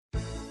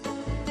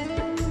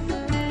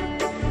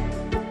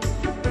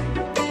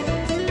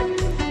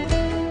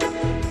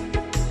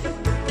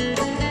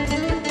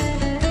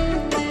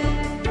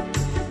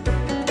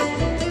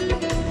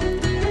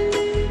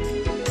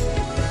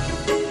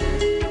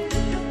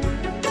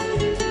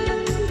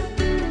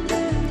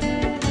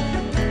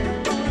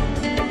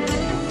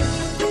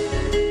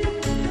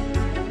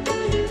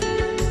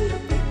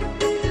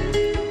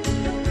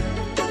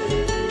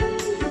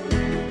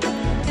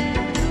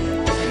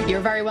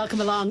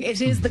welcome along. It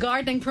is the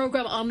gardening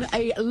programme on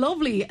a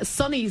lovely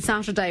sunny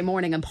Saturday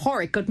morning. And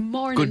Pádraig, good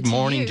morning to you. Good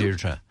morning,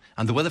 Deirdre.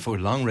 And the weather for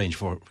long range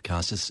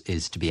forecast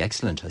is to be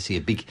excellent. I see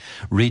a big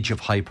ridge of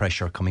high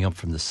pressure coming up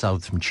from the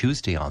south from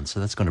Tuesday on. So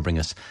that's going to bring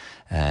us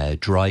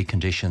dry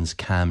conditions,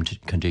 calmed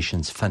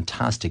conditions,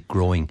 fantastic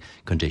growing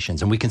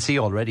conditions. And we can see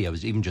already, I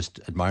was even just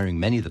admiring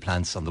many of the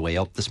plants on the way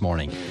up this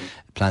morning.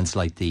 Plants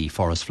like the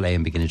forest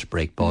flame beginning to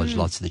break bud,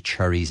 lots of the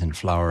cherries in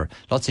flower,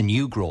 lots of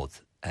new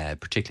growth.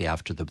 Particularly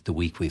after the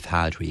week we've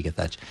had, where you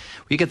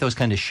get those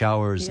kind of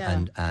showers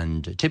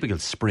and typical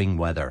spring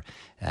weather,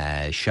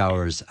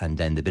 showers and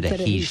then the bit of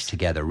heat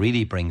together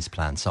really brings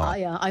plants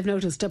on. I've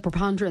noticed a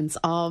preponderance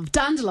of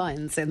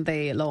dandelions in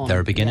the lawn.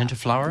 They're beginning to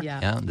flower.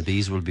 The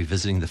bees will be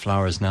visiting the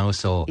flowers now.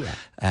 So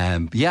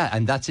and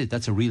that's it.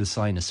 That's a real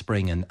sign of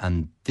spring.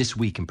 And this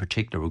week in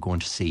particular, we're going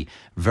to see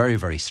very,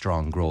 very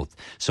strong growth.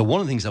 So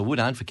one of the things I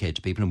would advocate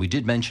to people, and we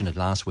did mention it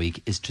last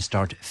week, is to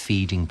start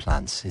feeding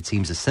plants. It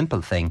seems a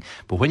simple thing,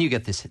 but when you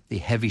get the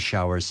heavy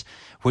showers,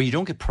 where you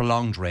don't get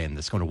prolonged rain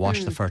that's going to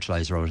wash the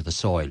fertiliser out of the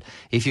soil,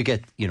 if you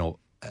get,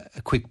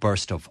 a quick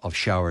burst of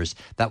showers,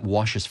 that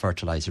washes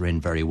fertiliser in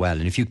very well.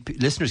 And if you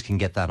listeners can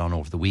get that on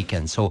over the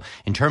weekend. So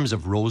in terms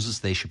of roses,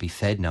 they should be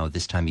fed now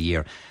this time of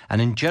year.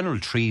 And in general,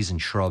 trees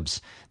and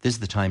shrubs, this is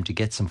the time to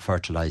get some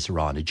fertiliser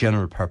on. A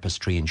general purpose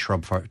tree and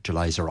shrub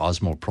fertiliser,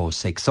 Osmo Pro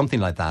 6,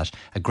 something like that.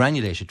 A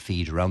granulated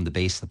feed around the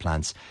base of the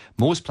plants.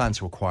 Most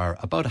plants require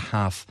about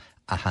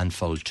a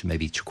handful to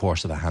maybe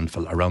 3/4 of a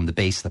handful around the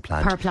base of the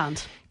plant. Per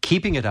plant.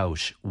 Keeping it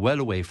out well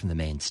away from the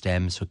main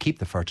stem, so keep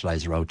the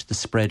fertiliser out to the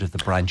spread of the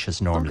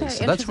branches normally. Okay,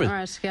 so that's where,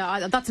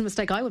 that's a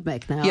mistake I would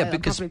make now. Yeah, I'd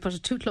because probably put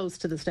it too close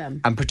to the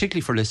stem. And particularly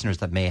for listeners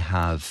that may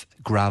have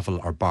gravel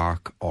or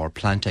bark or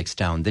Plantex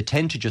down, they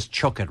tend to just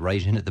chuck it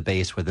right in at the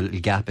base where the little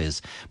gap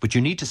is. But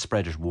you need to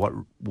spread it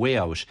way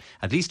out,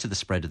 at least to the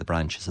spread of the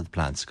branches of the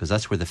plants, because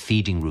that's where the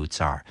feeding roots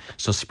are.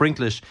 So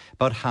sprinkle it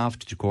about 1/2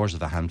 to 3/4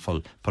 of a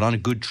handful. Put on a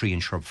good tree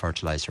and shrub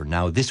fertiliser.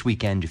 Now this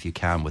weekend, if you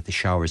can, with the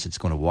showers, it's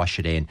going to wash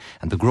it in,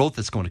 and the growth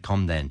that's going to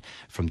come then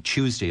from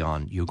Tuesday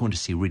on, you're going to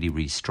see really,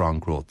 really strong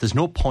growth. There's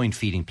no point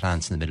feeding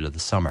plants in the middle of the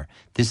summer.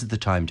 This is the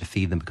time to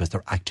feed them because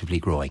they're actively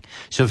growing.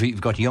 So if you've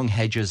got young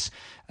hedges,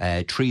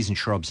 trees and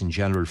shrubs in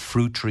general,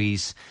 fruit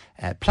trees,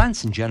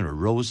 plants in general,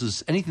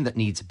 roses, anything that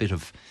needs a bit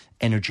of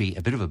energy,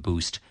 a bit of a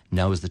boost,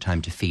 now is the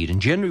time to feed.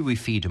 And generally we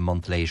feed a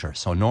month later.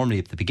 So normally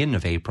at the beginning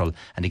of April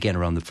and again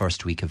around the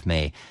first week of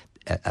May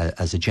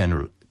as a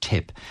general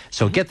tip.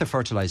 So get the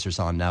fertilisers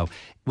on now.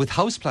 With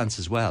houseplants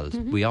as well,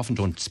 we often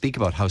don't speak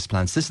about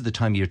houseplants. This is the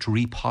time of year to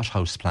repot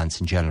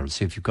houseplants in general.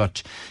 So if you've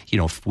got,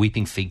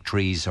 weeping fig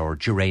trees or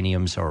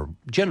geraniums or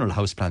general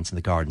houseplants in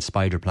the garden,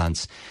 spider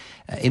plants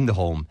in the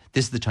home,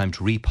 this is the time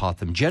to repot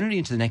them, generally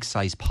into the next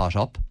size pot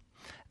up,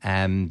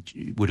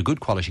 with a good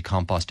quality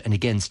compost, and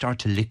again start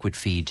to liquid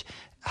feed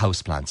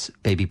houseplants,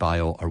 Baby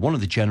Bio or one of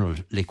the general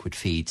liquid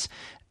feeds.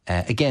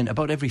 Again,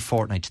 about every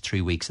fortnight to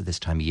 3 weeks at this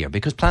time of year,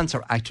 because plants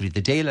are actually,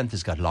 the day length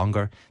has got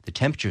longer, the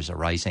temperatures are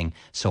rising,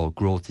 so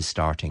growth is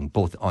starting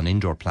both on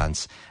indoor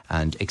plants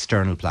and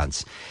external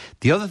plants.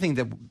 The other thing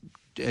that,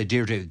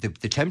 Deirdre,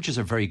 the temperatures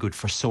are very good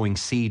for sowing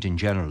seed in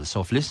general.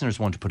 So if listeners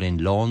want to put in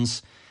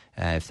lawns,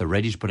 if they're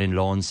ready to put in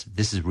lawns,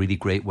 this is really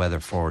great weather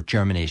for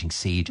germinating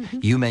seed.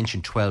 You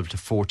mentioned 12 to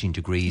 14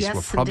 degrees.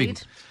 Yes,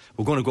 indeed.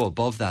 We're going to go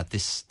above that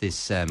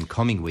this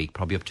coming week,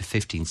 probably up to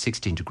 15,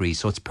 16 degrees.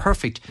 So it's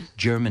perfect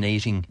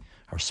germinating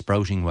or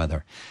sprouting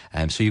weather.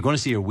 So you're going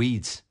to see your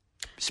weeds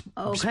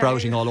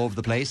sprouting all over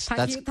the place.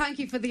 Thank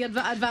you for the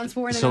advance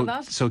warning on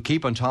that. So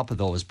keep on top of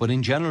those. But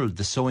in general,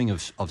 the sowing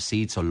of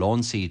seeds, so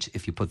lawn seed,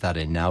 if you put that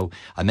in now,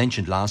 I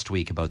mentioned last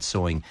week about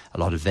sowing a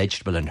lot of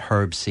vegetable and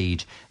herb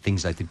seed,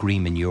 things like the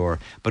green manure.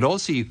 But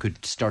also you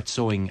could start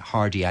sowing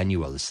hardy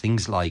annuals,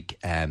 things like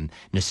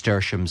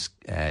nasturtiums,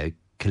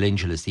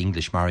 calendula's, the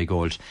English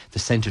marigold, the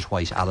scented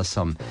white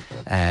alyssum,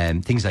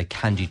 things like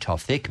candy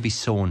tuft. They can be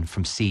sown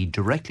from seed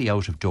directly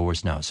out of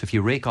doors now. So if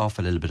you rake off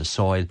a little bit of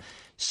soil,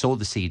 sow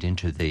the seed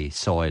into the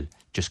soil,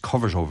 just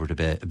cover it over it a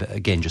bit,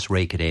 again, just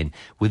rake it in.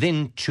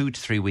 Within 2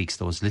 to 3 weeks,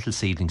 those little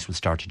seedlings will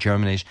start to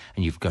germinate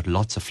and you've got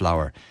lots of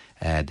flower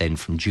then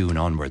from June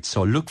onwards.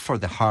 So look for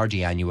the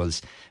hardy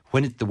annuals.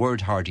 The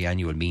word hardy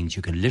annual means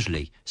you can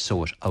literally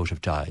sow it out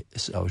of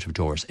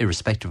doors,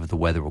 irrespective of the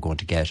weather we're going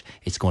to get.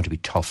 It's going to be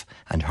tough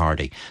and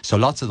hardy. So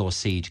lots of those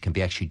seed can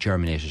be actually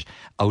germinated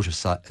out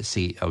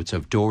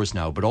of doors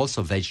now, but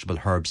also vegetable,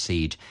 herb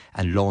seed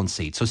and lawn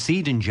seed. So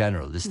seed in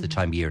general, this is the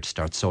time of year to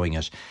start sowing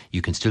it.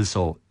 You can still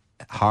sow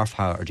half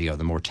hardy or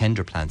the more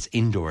tender plants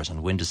indoors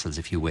on windowsills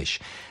if you wish.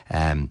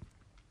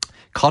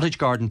 Cottage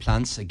garden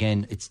plants,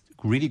 again, it's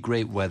really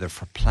great weather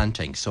for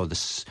planting. So the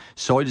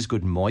soil is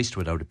good and moist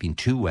without it being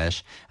too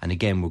wet. And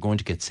again, we're going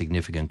to get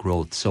significant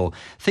growth. So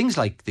things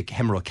like the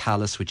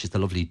hemerocallis, which is the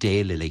lovely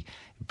daylily,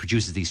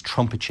 produces these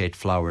trumpet-shaped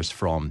flowers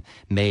from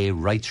May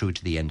right through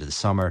to the end of the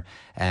summer.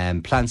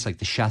 Plants like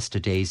the Shasta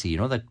daisy, you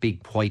know, that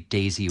big white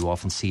daisy, you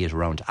often see it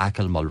around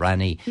Achill,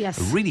 Mulranny. Yes.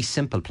 A really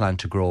simple plant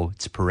to grow.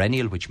 It's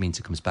perennial, which means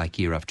it comes back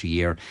year after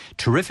year.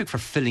 Terrific for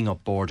filling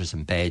up borders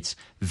and beds.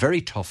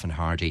 Very tough and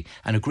hardy,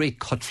 and a great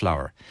cut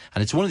flower.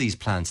 And it's one of these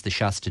plants, the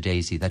Shasta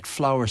daisy, that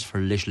flowers for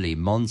literally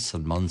months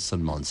and months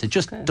and months. It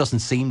just doesn't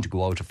seem to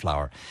go out of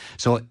flower.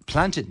 So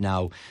plant it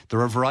now.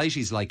 There are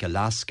varieties like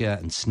Alaska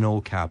and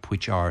Snowcap,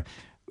 which are,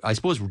 I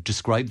suppose,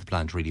 describe the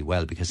plant really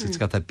well because it's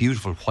got that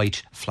beautiful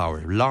white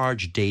flower,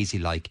 large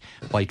daisy-like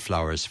white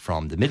flowers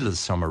from the middle of the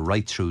summer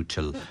right through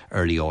till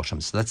early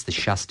autumn. So that's the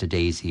Shasta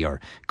daisy, or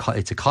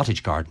it's a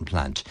cottage garden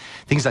plant.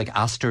 Things like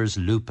asters,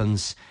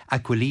 lupins,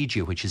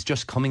 aquilegia, which is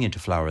just coming into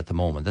flower at the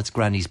moment. That's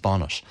Granny's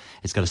bonnet.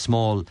 It's got a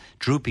small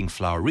drooping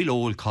flower, real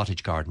old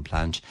cottage garden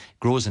plant.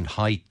 Grows in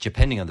height,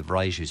 depending on the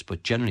varieties,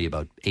 but generally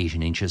about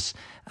 18 inches.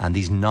 And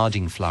these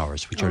nodding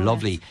flowers, which are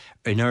lovely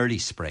in early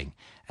spring.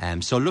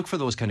 So look for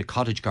those kind of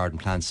cottage garden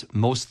plants.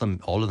 Most of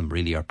them, all of them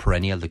really, are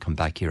perennial. They come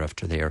back year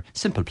after year.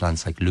 Simple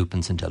plants like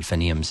lupins and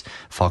delphiniums,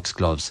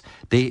 foxgloves.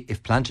 They,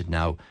 if planted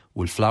now,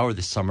 will flower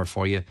this summer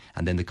for you,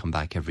 and then they come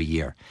back every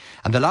year.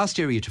 And the last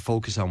area to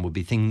focus on would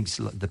be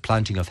things like the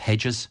planting of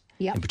hedges.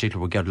 Yep. In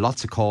particular, we get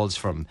lots of calls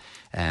from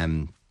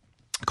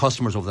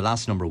customers over the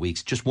last number of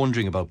weeks just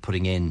wondering about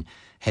putting in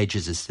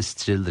hedges. Is this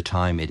still the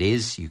time? It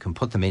is. You can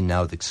put them in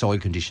now. The soil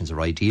conditions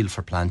are ideal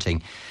for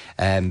planting.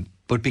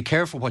 But be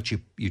careful what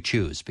you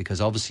choose,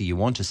 because obviously you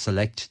want to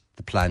select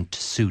the plant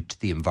to suit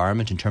the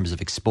environment in terms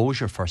of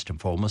exposure first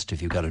and foremost.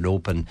 If you've got an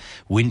open,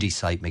 windy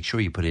site, make sure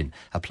you put in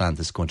a plant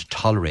that's going to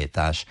tolerate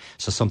that.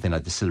 So something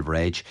like the Silver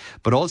Edge.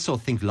 But also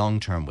think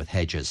long term with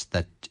hedges,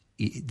 that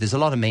there's a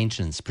lot of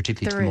maintenance,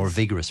 particularly to the more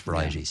vigorous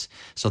varieties. Yeah.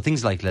 So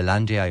things like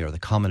Lelandii or the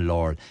common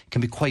laurel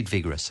can be quite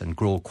vigorous and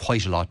grow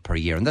quite a lot per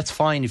year. And that's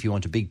fine if you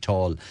want a big,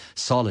 tall,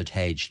 solid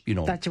hedge, you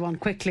know. That you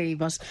want quickly,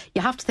 but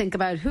you have to think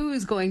about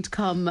who's going to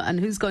come and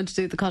who's going to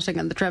do the cutting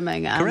and the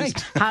trimming. And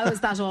correct. How is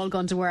that all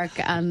going to work?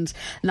 And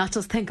not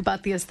just think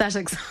about the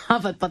aesthetics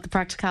of it, but the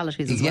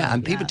practicalities as well. Yeah,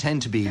 and people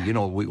tend to be, you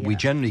know, we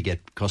generally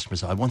get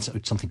customers, I want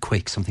something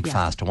quick, something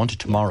fast, I want it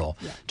tomorrow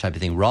type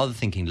of thing, rather than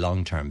thinking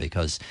long term,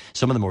 because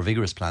some of the more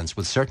vigorous plants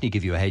will certainly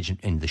give you a hedge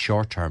in the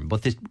short term,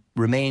 but they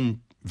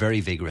remain very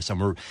vigorous. And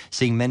we're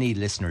seeing many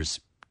listeners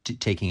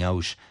taking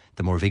out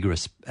the more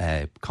vigorous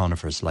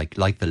conifers like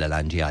the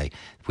Lelandii,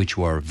 which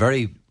were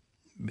very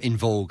in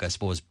vogue, I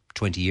suppose,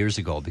 20 years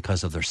ago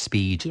because of their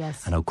speed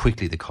and how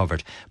quickly they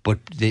covered.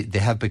 But they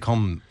have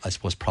become, I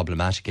suppose,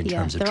 problematic in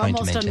terms of trying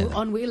to maintain them. They're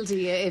almost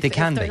unwieldy if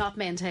they're not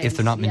maintained. If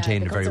they're not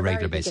maintained on a very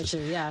regular basis.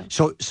 Issue,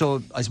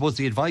 So I suppose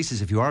the advice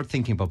is, if you are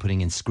thinking about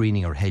putting in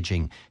screening or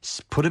hedging,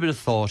 put a bit of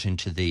thought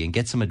into and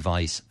get some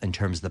advice in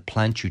terms of the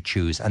plant you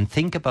choose, and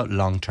think about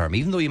long term.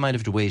 Even though you might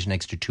have to wait an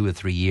extra 2 or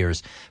 3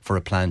 years for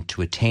a plant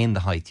to attain the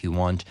height you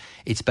want,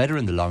 it's better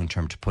in the long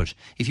term to put,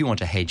 if you want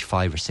a hedge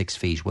 5 or 6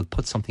 feet, well,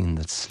 put something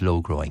that's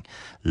slow growing,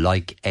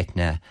 like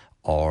Etna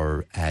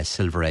or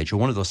Silver Edge, or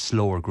one of those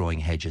slower growing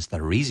hedges that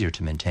are easier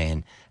to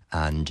maintain.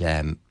 And,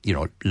 you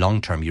know,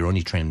 long term, you're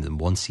only training them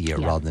once a year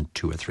rather than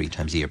 2 or 3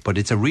 times a year. But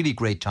it's a really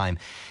great time.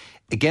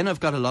 Again, I've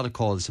got a lot of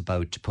calls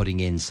about putting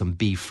in some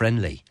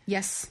bee-friendly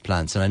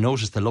plants. And I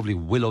noticed the lovely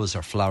willows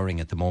are flowering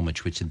at the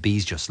moment, which the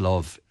bees just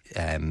love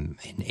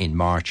in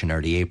March and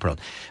early April.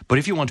 But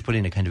if you want to put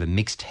in a kind of a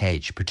mixed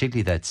hedge,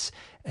 particularly that's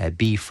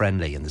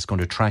bee-friendly and that's going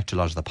to attract a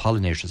lot of the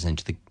pollinators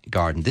into the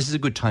garden, this is a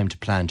good time to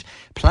plant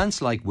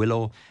plants like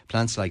willow,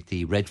 plants like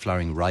the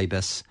red-flowering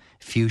ribes,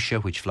 fuchsia,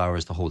 which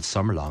flowers the whole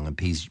summer long and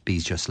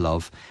bees just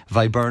love.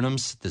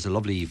 Viburnums, there's a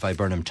lovely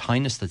Viburnum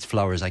tinus that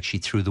flowers actually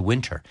through the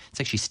winter.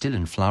 It's actually still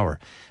in flower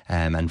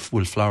and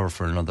will flower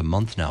for another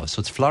month now. So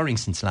it's flowering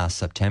since last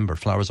September,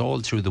 flowers all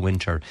through the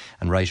winter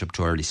and right up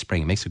to early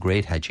spring. It makes a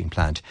great hedging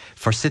plant.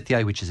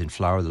 Forsythia, which is in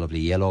flower, the lovely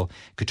yellow.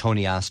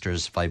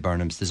 Cotoneasters,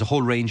 Viburnums. There's a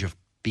whole range of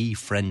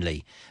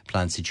bee-friendly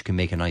plants that you can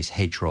make a nice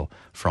hedgerow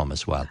from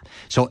as well.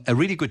 So a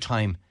really good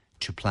time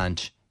to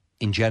plant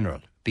in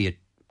general, be it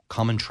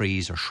common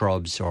trees or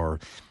shrubs or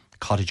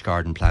cottage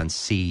garden plants,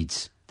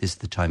 seeds. This is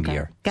the time of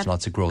year. There's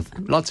lots of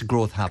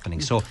growth happening.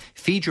 So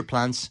feed your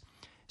plants.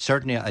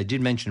 Certainly, I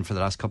did mention for the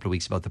last couple of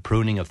weeks about the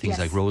pruning of things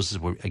like roses.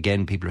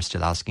 Again, people are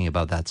still asking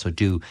about that. So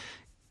do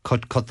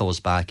cut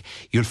those back.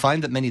 You'll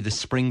find that many of the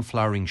spring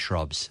flowering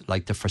shrubs,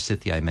 like the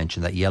forsythia I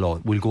mentioned, that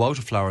yellow, will go out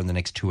of flower in the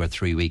next 2 or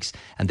 3 weeks,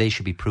 and they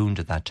should be pruned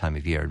at that time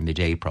of year,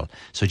 mid-April.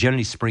 So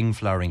generally spring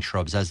flowering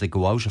shrubs, as they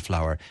go out of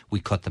flower,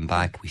 we cut them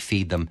back, we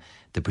feed them,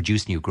 they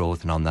produce new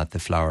growth, and on that they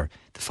flower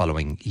the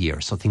following year.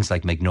 So things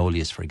like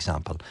magnolias, for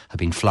example, have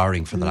been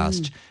flowering for the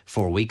last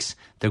 4 weeks.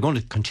 They're going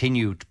to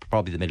continue to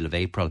probably the middle of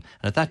April. And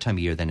at that time of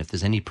year, then, if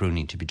there's any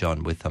pruning to be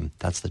done with them,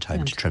 that's the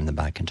time to trim them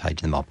back and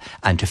tidy them up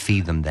and to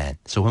feed them then.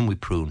 So when we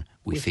prune,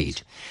 we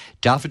feed.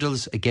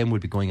 Daffodils, again, will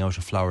be going out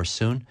of flower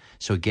soon.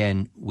 So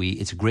again,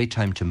 it's a great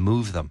time to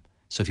move them.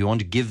 So if you want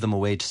to give them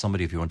away to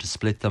somebody, if you want to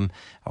split them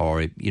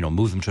or,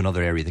 move them to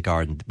another area of the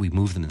garden, we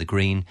move them in the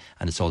green,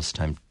 and it's also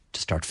time to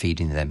start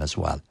feeding them as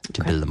well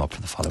to build them up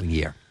for the following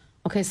year.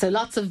 Okay, so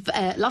lots of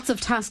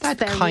tasks that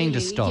there. Kind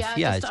of stuff,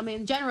 yeah.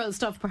 General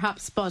stuff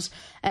perhaps, but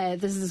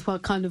this is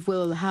what kind of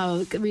will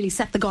really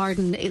set the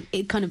garden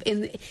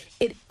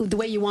the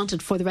way you want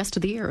it for the rest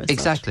of the year.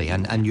 Exactly,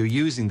 and you're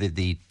using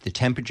the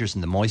temperatures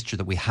and the moisture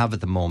that we have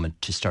at the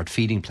moment to start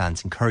feeding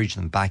plants, encourage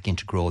them back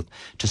into growth,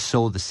 to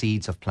sow the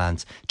seeds of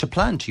plants, to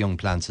plant young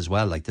plants as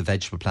well, like the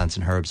vegetable plants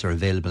and herbs are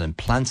available in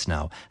plants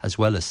now as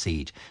well as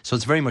seed. So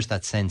it's very much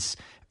that sense.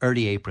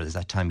 Early April is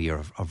that time of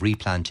year of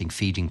replanting,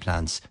 feeding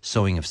plants,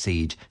 sowing of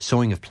seed,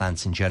 sowing of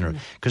plants in general.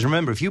 Because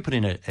remember, if you put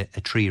in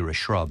a tree or a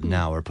shrub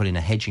now, or put in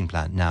a hedging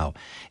plant now,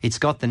 it's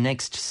got the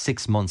next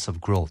 6 months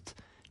of growth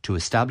to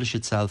establish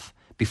itself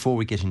before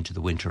we get into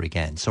the winter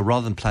again. So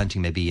rather than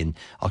planting maybe in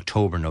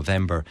October,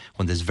 November,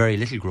 when there's very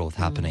little growth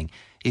happening,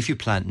 if you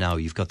plant now,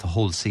 you've got the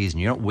whole season.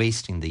 You're not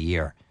wasting the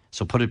year.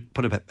 So put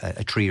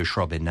a tree or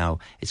shrub in now.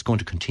 It's going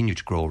to continue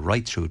to grow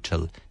right through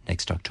till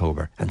next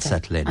October and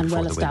settle in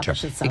before the winter.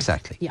 Itself.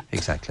 Exactly. Yeah.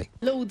 Exactly.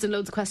 Loads and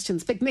loads of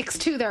questions. Big mix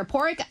too there,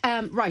 Pádraig.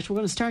 Right, we're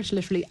going to start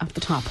literally at the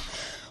top.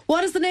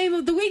 What is the name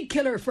of the weed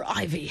killer for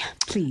ivy,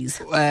 please?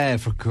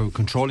 For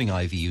controlling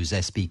ivy, use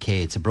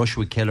SBK. It's a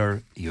brushwood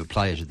killer. You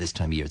apply it at this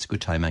time of year. It's a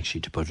good time actually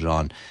to put it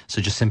on.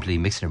 So just simply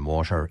mix it in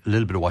water, a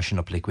little bit of washing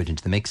up liquid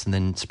into the mix, and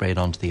then spray it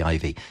onto the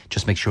ivy.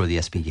 Just make sure the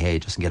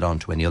SBK doesn't get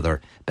onto any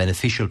other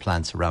beneficial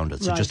plants around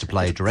it. So just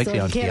apply it directly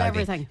onto the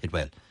ivy. Everything. It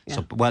will. Yeah.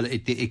 So,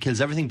 it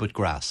kills everything but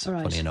grass,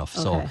 funny enough.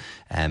 Okay.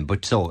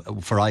 So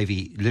for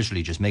ivy,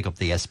 literally just make up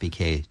the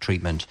SBK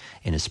treatment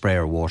in a spray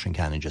or watering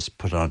can and just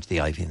put it onto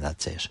the ivy, and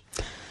that's it.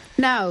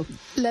 Now,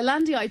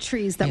 Lelandii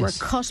trees that were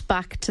cut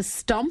back to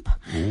stump,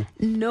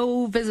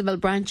 no visible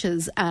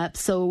branches.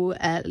 So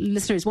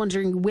listeners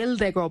wondering, will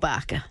they grow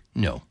back?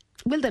 No.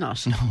 Will they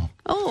not? No.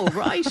 Oh,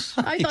 right.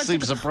 I thought seem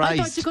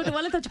surprised. I thought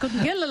you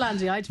couldn't kill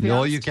Lelandii, to be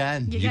No, honest. you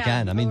can. You can.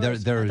 can. I mean, they're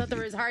I thought they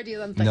were as hardy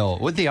as anything. No,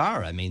 well, they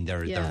are. I mean,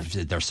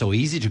 they're so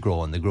easy to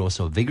grow and they grow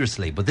so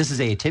vigorously. But this is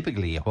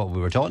atypically what we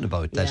were talking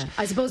about. That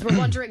I suppose we're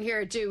wondering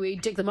here: do we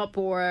dig them up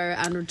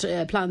and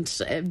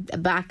plant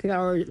back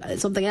or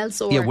something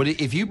else? Or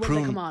if you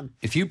prune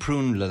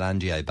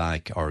Lelandii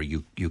back, or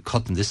you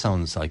cut them, this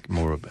sounds like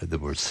more of the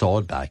word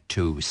sawed back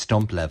to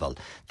stump level.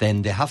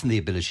 Then they haven't the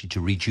ability to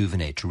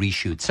rejuvenate, to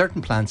reshoot.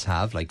 Certain plants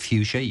have, like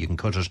fuchsia, you can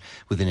cut it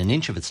within an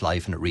inch of its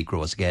life and it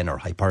regrows again, or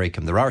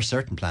hypericum. There are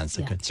certain plants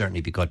that can certainly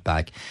be cut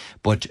back,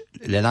 but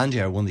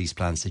Lelandii are one of these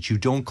plants that you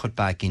don't cut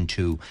back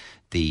into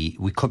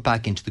we cut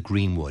back into the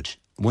green wood.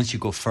 Once you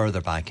go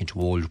further back into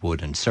old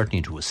wood and certainly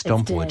into a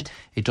stump wood,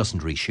 it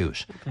doesn't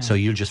reshoot. Okay. So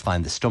you'll just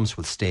find the stumps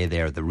will stay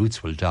there, the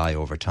roots will die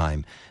over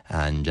time,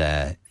 and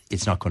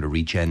it's not going to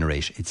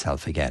regenerate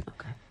itself again.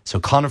 Okay. So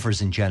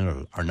conifers in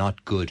general are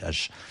not good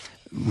at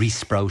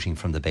resprouting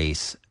from the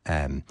base.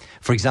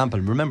 For example,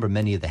 remember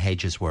many of the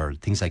hedges were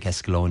things like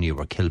Escalonia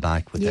were killed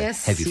back with the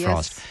heavy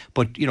frost.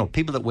 But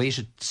people that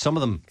waited, some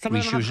of them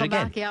reshooted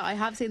again. Back, I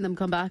have seen them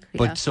come back.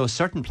 But so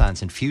certain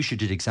plants, and fuchsia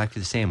did exactly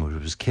the same.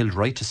 It was killed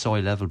right to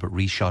soil level but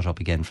reshot up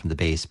again from the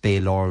base. Bay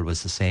laurel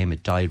was the same.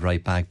 It died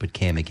right back but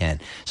came again.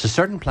 So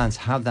certain plants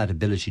have that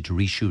ability to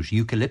reshoot.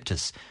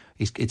 Eucalyptus,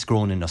 it's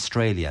grown in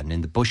Australia, and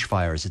in the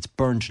bushfires it's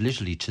burnt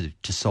literally to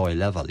soil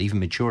level, even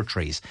mature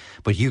trees.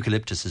 But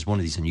eucalyptus is one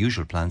of these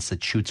unusual plants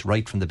that shoots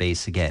right from the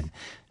base again.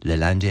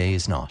 Lelandii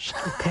is not.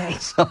 Okay.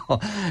 So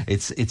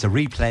it's a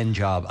replen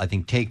job. I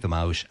think take them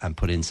out and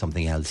put in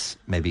something else,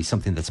 maybe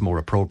something that's more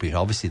appropriate.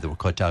 Obviously they were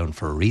cut down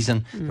for a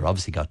reason. They're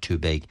obviously got too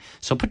big.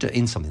 So put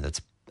in something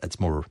that's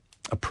more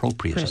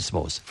appropriate, I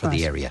suppose, for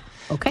the area.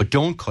 Okay. But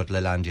don't cut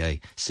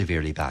Lelandii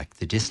severely back.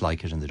 They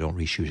dislike it and they don't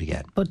reshoot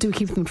again. But do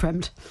keep them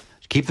trimmed.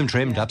 Keep them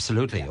trimmed,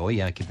 absolutely. Yeah. Oh,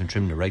 yeah, keep them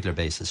trimmed on a regular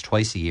basis,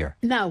 twice a year.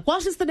 Now,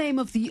 what is the name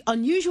of the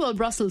unusual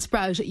Brussels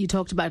sprout that you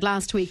talked about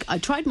last week? I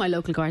tried my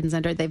local garden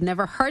centre. They've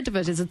never heard of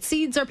it. Is it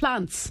seeds or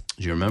plants?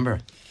 Do you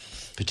remember?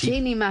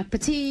 Petit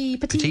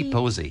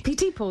posy.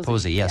 Petit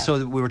posy, yeah.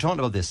 So we were talking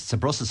about this. It's a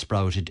Brussels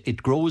sprout.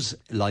 It grows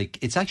like,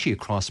 it's actually a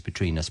cross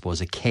between, I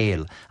suppose, a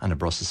kale and a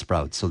Brussels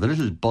sprout. So the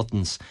little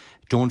buttons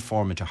don't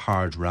form into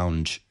hard,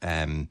 round,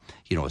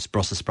 it's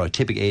Brussels sprout,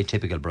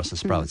 atypical Brussels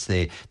sprouts.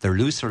 They're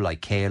looser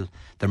like kale,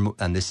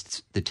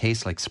 they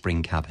taste like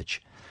spring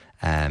cabbage.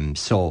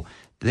 So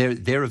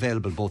they're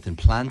available both in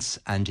plants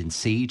and in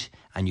seed,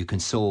 and you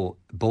can sow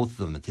both of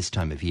them at this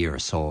time of year.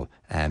 So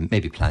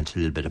maybe plant a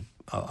little bit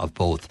of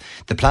both.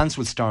 The plants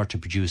will start to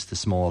produce the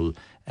small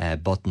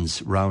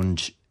buttons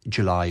round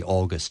July,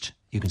 August.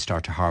 You can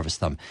start to harvest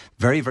them.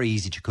 Very, very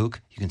easy to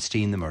cook. You can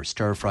steam them or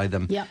stir fry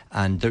them. Yeah.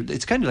 And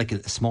it's kind of like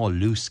a small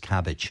loose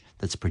cabbage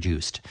that's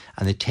produced.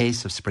 And the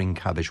taste of spring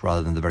cabbage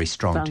rather than the very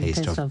strong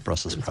taste of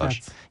Brussels sprout.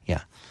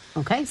 Yeah.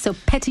 Okay, so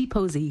Petit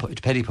posy.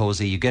 Petit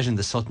posy. You get in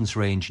the Sutton's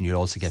range and you'll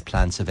also get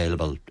plants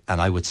available. And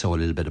I would sow a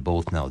little bit of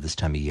both now this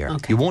time of year.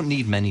 Okay. You won't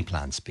need many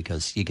plants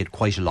because you get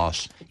quite a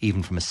lot.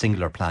 Even from a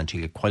singular plant,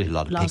 you get quite a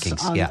lot of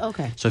pickings.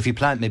 Okay. So if you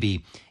plant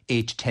maybe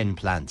 8 to 10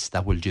 plants,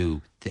 that will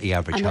do the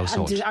average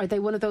household. Are they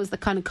one of those that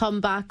kind of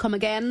come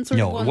again?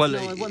 No, once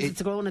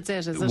it's grown, it's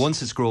it, is it?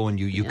 Once it's grown,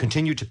 you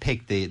continue to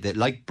pick the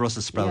like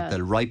Brussels sprout,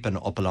 they'll ripen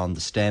up along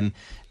the stem.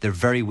 They're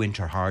very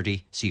winter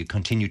hardy, so you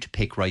continue to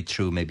pick right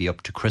through, maybe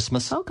up to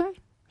Christmas. Okay.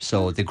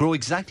 So they grow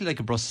exactly like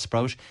a Brussels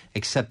sprout,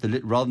 except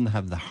rather than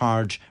have the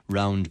hard,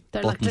 round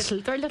buttons.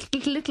 They're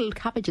little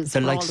cabbages.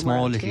 They're like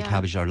small little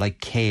cabbages, or like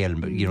kale.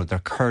 They're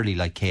curly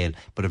like kale,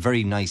 but a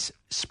very nice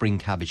spring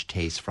cabbage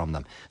taste from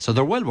them. So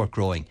they're well worth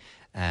growing.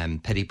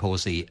 Petty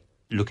posy,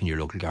 look in your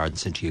local garden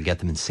centre. You'll get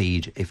them in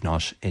seed. If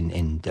not,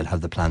 they'll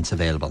have the plants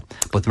available.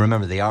 But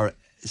remember, they are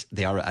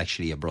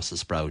actually a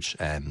Brussels sprout.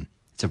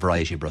 It's a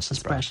variety of Brussels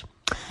sprout.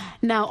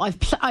 Now,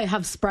 I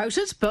have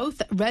sprouted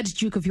both Red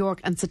Duke of York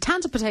and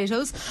Setanta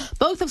potatoes.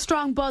 Both have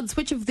strong buds.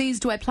 Which of these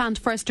do I plant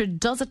first, or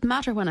does it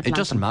matter when I plant them? It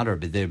doesn't matter.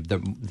 But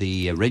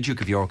the Red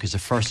Duke of York is a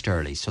first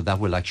early, so that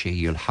will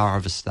you'll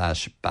harvest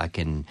that back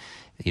in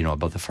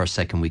about the first,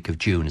 second week of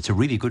June. It's a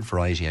really good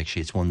variety,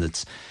 actually. It's one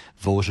that's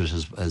voted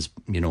as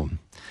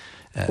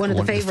one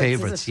of the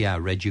favourites,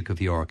 Red Duke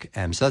of York.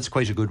 So that's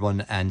quite a good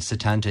one. And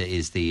Setanta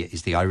is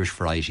the Irish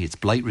variety. It's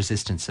blight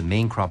resistant. It's a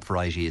main crop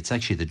variety. It's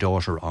actually the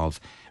daughter of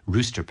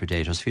rooster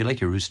potatoes. If you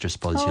like your rooster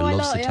spuds, you'll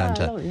love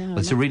Setanta.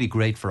 It's a really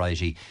great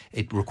variety.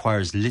 It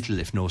requires little,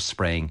 if no,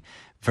 spraying.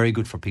 Very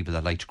good for people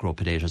that like to grow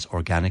potatoes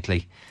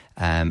organically.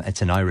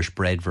 It's an Irish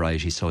bred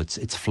variety, so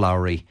it's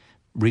flowery.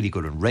 Really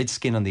good one. Red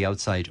skin on the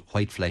outside,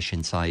 white flesh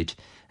inside.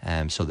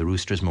 So the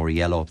rooster is more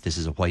yellow. This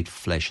is a white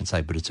flesh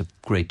inside, but it's a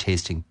great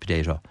tasting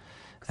potato.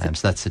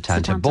 So that's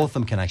Setanta. Both of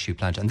them can actually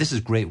plant, and this is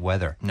great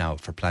weather now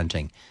for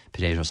planting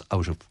potatoes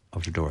out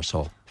of the door.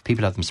 So if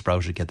people have them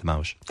sprouted, get them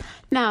out.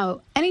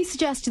 Now, any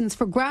suggestions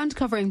for ground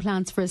covering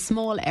plants for a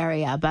small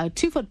area, about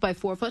 2 foot by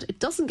 4 foot? It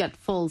doesn't get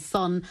full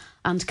sun,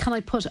 and can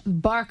I put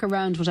bark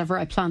around whatever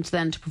I plant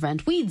then to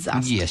prevent weeds?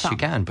 Yes, you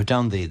can. Put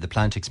down the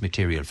Plantix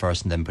material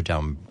first, and then put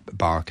down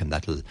bark, and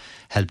that'll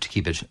help to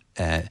keep it.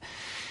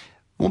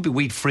 Won't be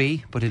weed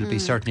free, but it'll be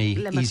certainly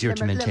easier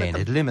to maintain.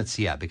 It limits,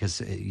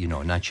 because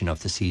naturally enough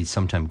the seeds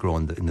sometimes grow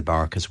in the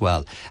bark as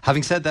well.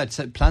 Having said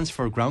that, plants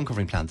for ground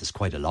covering plant is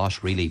quite a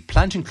lot, really.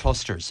 Planting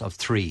clusters of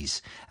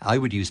trees. I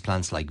would use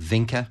plants like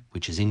vinca,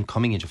 which is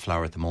coming into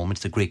flower at the moment.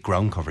 It's a great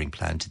ground covering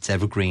plant. It's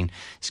evergreen.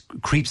 It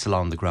creeps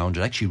along the ground.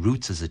 It actually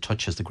roots as it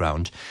touches the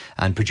ground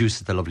and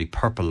produces the lovely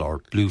purple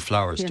or blue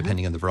flowers,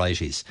 depending on the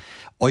varieties.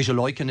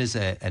 Oisoleuchan is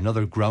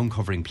another ground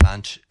covering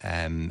plant.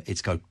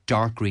 It's got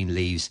dark green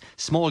leaves,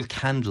 small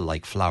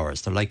candle-like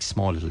flowers. They're like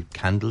small little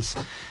candles.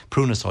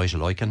 Prunus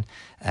oisoleuchan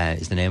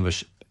is the name of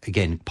it.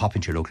 Again, pop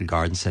into your local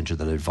garden centre,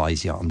 they'll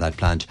advise you on that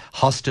plant.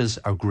 Hostas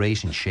are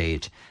great in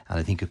shade, and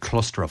I think a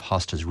cluster of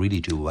hostas really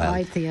do well.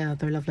 Right, they're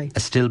lovely.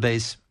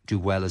 Astilbes do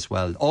well as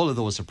well. All of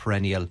those are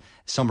perennial.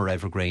 Some are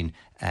evergreen.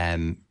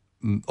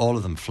 All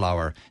of them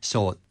flower.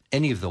 So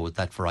any of those,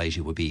 that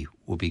variety would be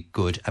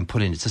good, and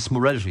put in. It's a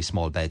relatively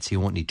small bed, so you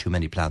won't need too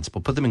many plants,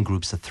 but put them in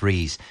groups of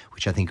threes,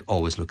 which I think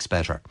always looks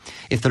better.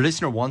 If the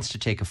listener wants to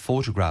take a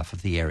photograph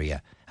of the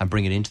area and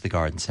bring it into the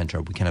garden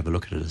centre, we can have a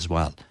look at it as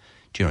well.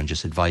 And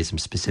just advise them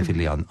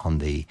specifically on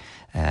the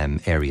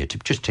area to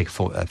just take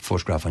a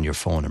photograph on your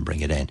phone and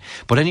bring it in.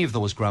 But any of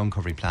those ground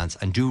covering plants,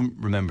 and do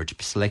remember to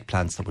select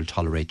plants that will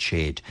tolerate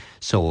shade.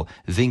 So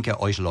vinca,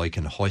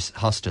 oisoleuchan,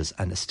 hostas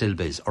and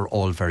astilbes are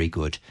all very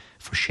good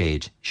for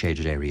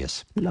shaded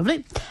areas.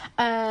 Lovely.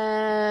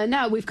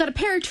 Now we've got a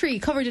pear tree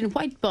covered in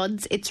white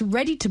buds. It's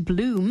ready to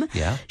bloom.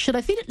 Yeah. Should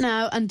I feed it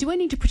now, and do I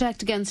need to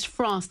protect against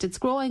frost? It's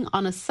growing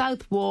on a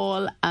south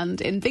wall,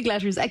 and in big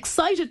letters,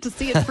 excited to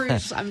see it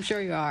fruit. I'm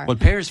sure you are. Well,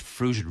 pears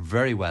fruited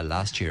very well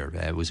last year.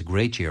 It was a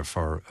great year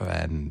for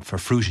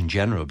fruit in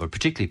general, but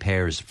particularly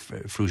pears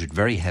fruited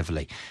very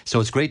heavily. So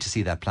it's great to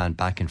see that plant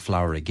back in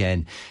flower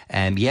again.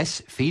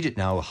 Yes, feed it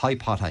now, a high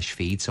potash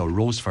feed, so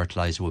rose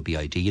fertiliser would be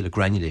ideal, a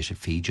granulated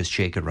feed, just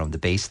shake it around the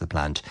base of the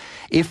plant.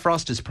 If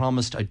frost is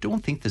promised, I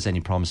don't think there's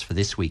any promise for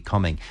this week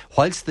coming.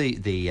 Whilst the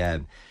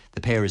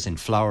pear is in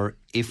flower,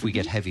 if we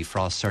get heavy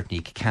frost, certainly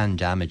it can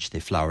damage the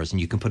flowers, and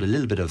you can put a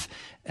little bit of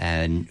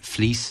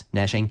fleece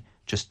netting,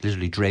 just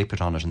literally drape it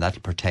on it, and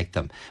that'll protect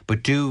them.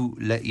 But do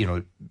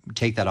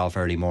take that off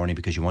early morning,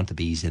 because you want the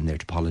bees in there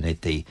to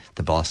pollinate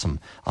the blossom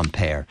on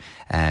pear.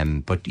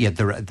 But yeah,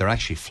 they're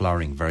actually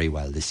flowering very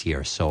well this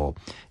year. So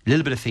a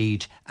little bit of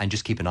feed, and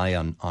just keep an eye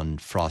on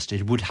frost.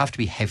 It would have to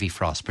be heavy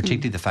frost,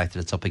 particularly the fact that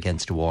it's up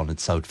against a wall and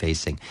it's south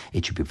facing.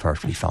 It should be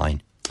perfectly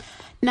fine.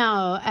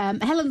 Now,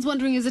 Helen's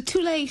wondering, is it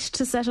too late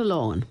to set a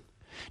lawn?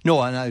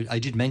 No, and I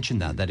did mention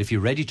that if you're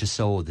ready to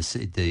sow,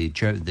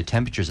 the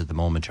temperatures at the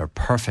moment are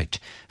perfect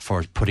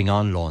for putting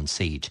on lawn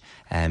seed.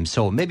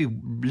 So maybe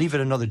leave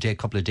it another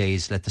couple of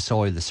days, let the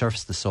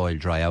surface of the soil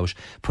dry out.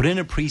 Put in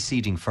a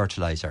pre-seeding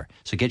fertiliser.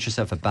 So get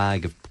yourself a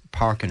bag of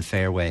Park and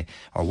Fairway,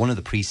 or one of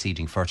the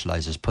pre-seeding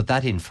fertilisers. Put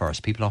that in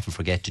first. People often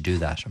forget to do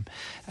that.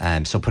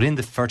 So put in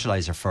the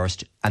fertiliser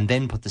first, and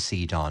then put the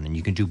seed on, and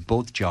you can do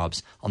both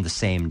jobs on the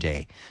same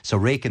day. So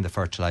rake in the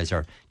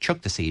fertiliser,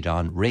 chuck the seed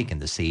on, rake in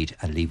the seed,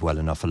 and leave well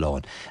enough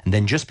alone. And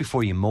then just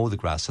before you mow the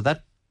grass, so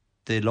that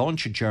the lawn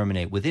should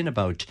germinate within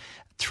about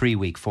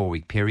 3-week,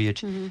 4-week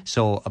period.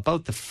 So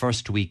about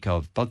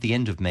the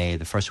end of May,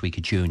 the first week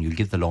of June, you'll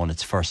give the lawn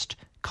its first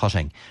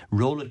cutting.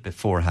 Roll it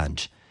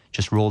beforehand.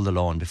 Just roll the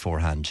lawn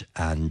beforehand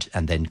and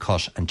then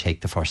cut and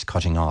take the first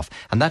cutting off.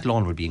 And that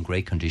lawn will be in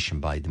great condition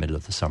by the middle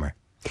of the summer.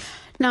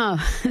 Now,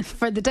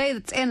 for the day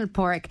that's in it,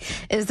 Pork,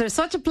 is there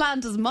such a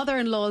plant as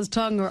mother-in-law's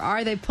tongue, or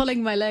are they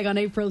pulling my leg on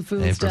April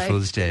Fool's Day? April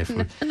Fool's Day.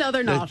 No,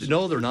 they're not.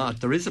 No, they're not.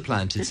 There is a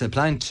plant. It's a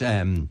plant...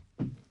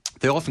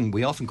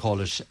 we often call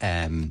it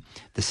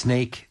the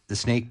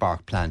snake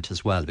bark plant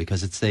as well,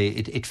 because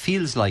it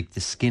feels like the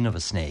skin of a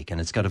snake,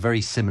 and it's got a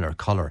very similar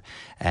colour.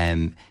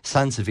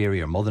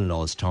 Sansevieria, or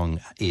mother-in-law's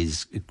tongue,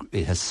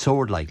 it has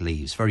sword-like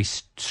leaves, very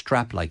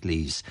strap-like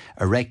leaves,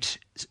 erect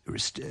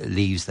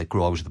leaves that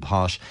grow out of the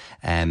pot.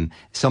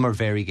 Some are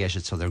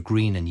variegated, so they're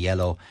green and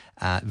yellow.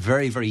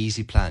 Very, very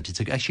easy plant. It's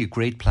actually a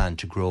great plant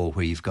to grow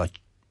where you've got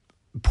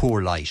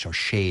poor light or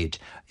shade,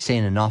 say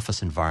in an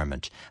office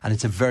environment, and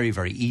it's a very,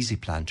 very easy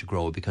plant to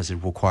grow because it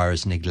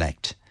requires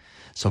neglect.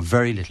 So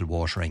very little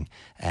watering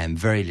and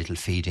very little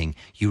feeding.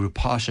 You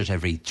repot it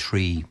every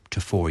 3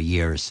 to 4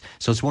 years.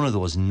 So it's one of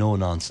those no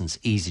nonsense,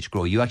 easy to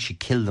grow. You actually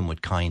kill them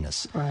with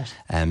kindness. Right.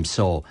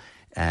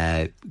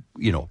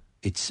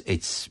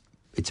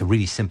 It's a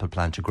really simple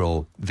plant to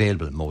grow,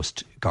 available in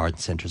most garden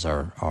centres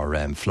or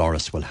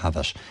florists will have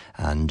it.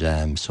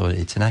 And so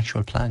it's an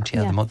actual plant,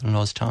 the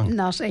mother-in-law's tongue.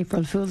 Not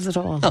April Fool's at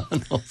all. No,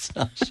 it's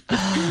not.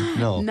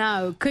 No.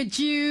 Now, could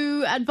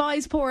you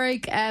advise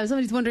Pork,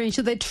 somebody's wondering,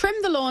 should they trim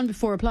the lawn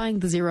before applying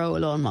the Zero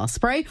Lawn Moss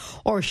Spray,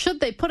 or should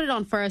they put it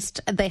on first?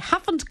 They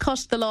haven't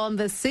cut the lawn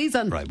this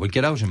season. Right, well,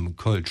 get out and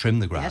trim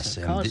the grass.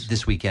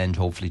 This weekend,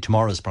 hopefully.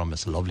 Tomorrow's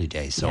promised a lovely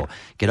day. So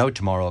get out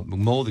tomorrow,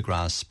 mow the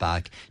grass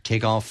back,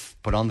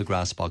 put on the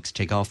grass box,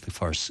 take off the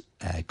first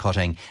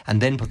cutting, and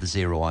then put the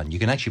Zero on. You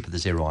can actually put the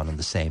Zero on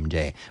the same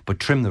day, but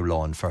trim the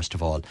lawn first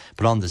of all,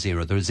 put on the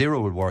Zero. The Zero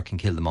will work and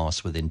kill the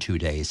moss within 2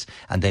 days,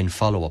 and then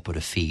follow up with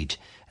a feed.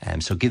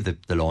 So give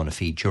the lawn a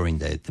feed during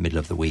the middle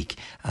of the week,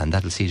 and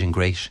that'll see it in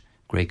great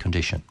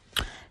condition.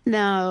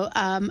 Now,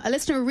 a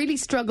listener really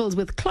struggles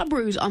with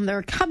clubroot on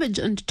their cabbage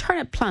and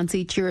turnip plants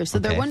each year, so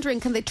they're wondering,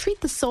 can they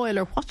treat the soil,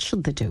 or what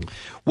should they do?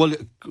 Well,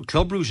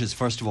 clubroot is,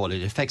 first of all,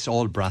 it affects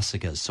all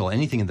brassicas, so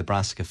anything in the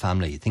brassica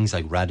family, things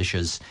like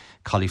radishes,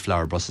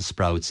 cauliflower, Brussels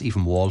sprouts,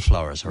 even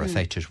wallflowers are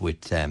affected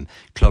with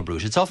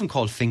clubroot. It's often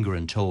called finger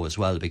and toe as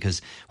well,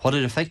 because what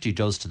it effectively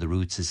does to the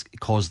roots is it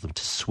causes them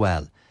to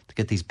swell, to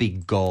get these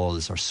big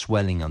galls or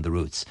swelling on the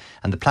roots,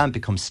 and the plant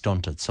becomes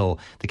stunted. So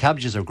the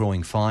cabbages are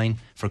growing fine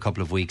for a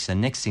couple of weeks, and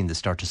next thing they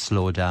start to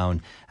slow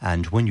down,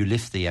 and when you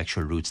lift the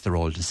actual roots, they're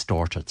all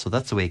distorted. So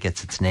that's the way it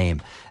gets its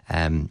name,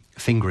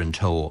 finger and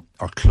toe,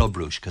 or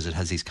clubroot, because it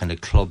has these kind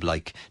of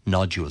club-like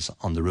nodules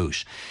on the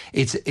root.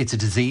 It's a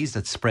disease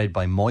that's spread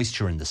by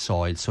moisture in the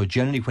soil, so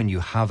generally when you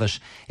have it,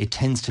 it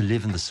tends to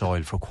live in the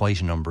soil for quite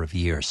a number of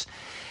years.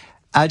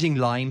 Adding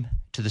lime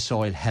to the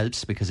soil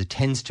helps, because it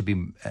tends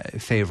to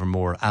favour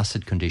more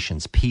acid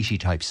conditions, peaty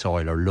type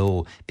soil, or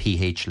low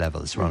pH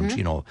levels, around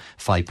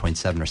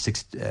 5.7 or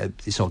 6,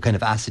 so kind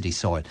of acidy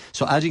soil.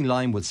 So adding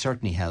lime would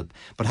certainly help.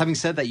 But having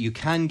said that, you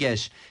can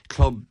get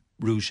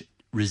clubroot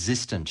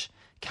resistant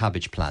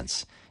cabbage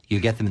plants. You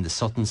get them in the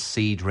Sutton's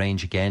seed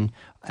range again.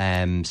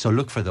 So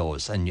look for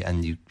those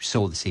and you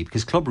sow the seed,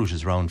 because clubroot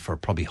is around for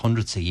probably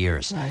hundreds of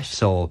years. Right.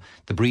 So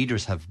the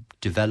breeders have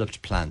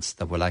developed plants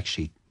that will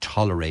actually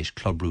tolerate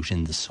clubroot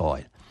in the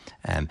soil.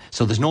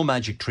 So there's no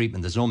magic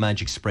treatment, there's no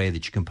magic spray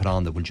that you can put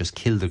on that will just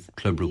kill the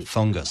clubroot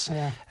fungus.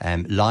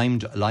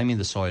 Liming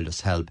the soil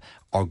does help,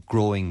 or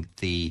growing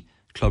the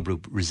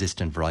clubroot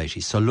resistant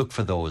varieties. So look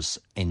for those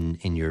in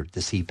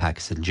the seed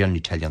packs. It'll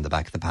generally tell you on the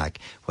back of the pack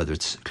whether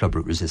it's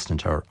clubroot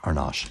resistant or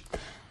not.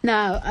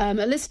 Now, a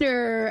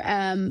listener...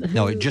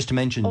 No, just to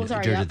mention,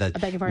 Deirdre, that I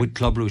beg your pardon. with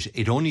clubroot,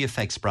 it only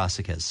affects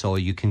brassicas. So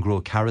you can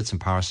grow carrots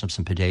and parsnips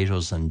and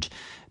potatoes and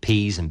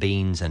peas and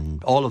beans,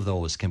 and all of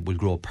those will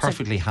grow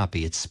perfectly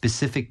happy. It's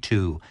specific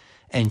to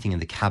anything in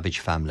the cabbage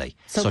family.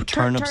 So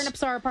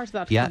turnips are a part of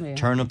that? Yeah,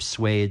 turnips,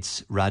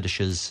 swades,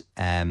 radishes,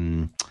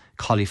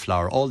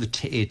 cauliflower, all the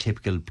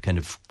atypical kind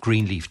of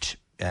green-leafed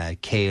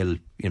kale,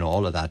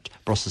 all of that,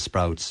 Brussels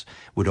sprouts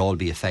would all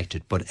be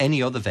affected. But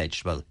any other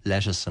vegetable,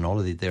 lettuce and all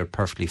of they're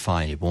perfectly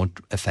fine. It won't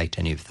affect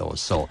any of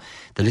those. So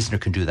the listener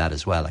can do that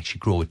as well, actually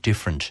grow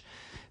different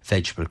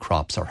vegetable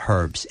crops or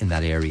herbs in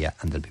that area,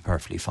 and they'll be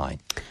perfectly fine.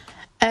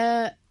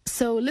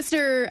 So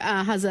listener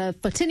has a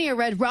Photinia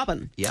red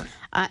robin. Yeah.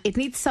 It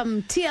needs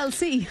some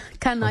TLC.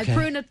 Can I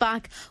prune it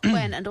back?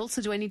 When? And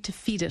also, do I need to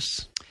feed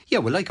it? Yeah,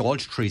 well, like all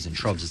trees and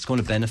shrubs, it's going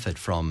to benefit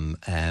from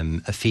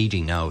a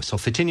feeding now. So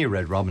Photinia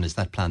red robin is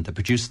that plant that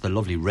produces the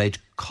lovely red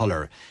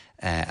colour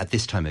at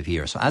this time of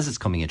year. So as it's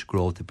coming into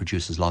growth, it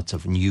produces lots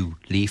of new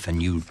leaf and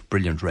new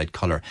brilliant red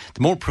colour.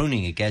 The more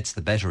pruning it gets,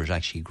 the better it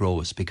actually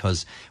grows,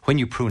 because when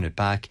you prune it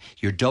back,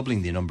 you're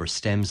doubling the number of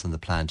stems on the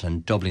plant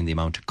and doubling the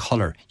amount of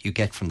colour you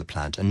get from the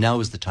plant. And now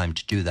is the time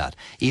to do that.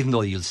 Even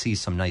though you'll see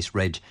some nice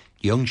red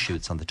young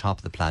shoots on the top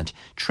of the plant.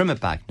 Trim it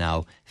back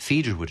now,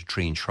 feed it with a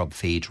tree and shrub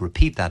feed,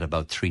 repeat that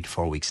about 3 to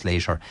 4 weeks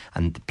later,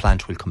 and the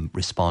plant will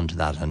respond to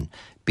that and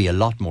be a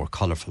lot more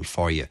colourful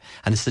for you.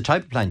 And it's the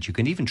type of plant you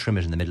can even trim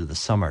it in the middle of the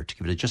summer to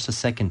give it just a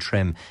second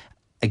trim,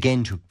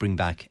 again to bring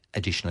back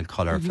additional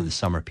colour for the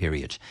summer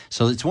period.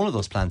 So it's one of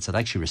those plants that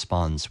actually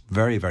responds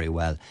very, very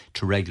well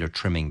to regular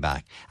trimming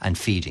back and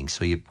feeding.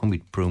 So when we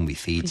prune, we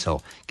feed,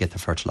 so get the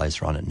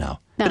fertiliser on it now.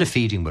 Bit of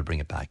feeding will bring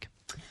it back.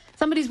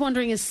 Somebody's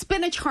wondering, is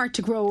spinach hard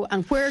to grow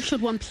and where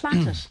should one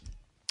plant it?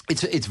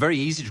 It's very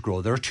easy to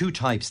grow. There are two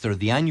types. There are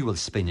the annual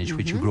spinach,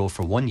 which you grow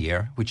for 1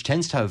 year, which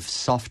tends to have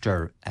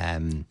softer,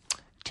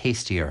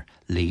 tastier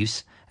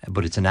leaves.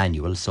 But it's an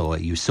annual, so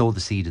you sow the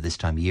seed at this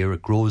time of year,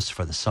 it grows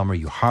for the summer,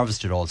 you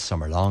harvest it all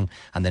summer long,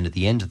 and then at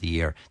the end of the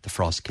year, the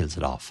frost kills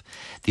it off.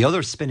 The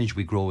other spinach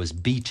we grow is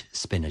beet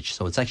spinach,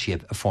 so it's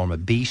actually a form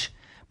of beet,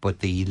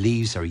 but the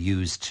leaves are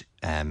used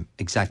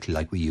exactly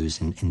like we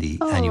use in the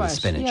annual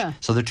spinach. Yeah.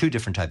 So they're two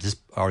different types,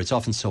 it's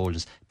often sold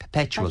as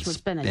perpetual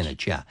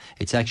spinach. Yeah,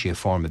 it's actually a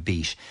form of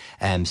beet.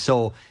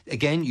 So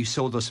again, you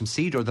sow those from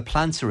seed, or the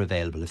plants are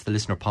available. If the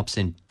listener pops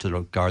into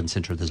the garden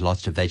centre, there's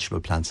lots of vegetable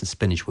plants, and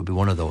spinach will be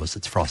one of those.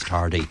 It's frost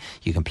hardy.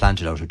 You can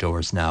plant it out of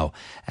doors now.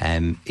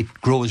 It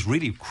grows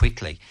really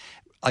quickly.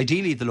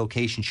 Ideally, the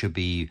location should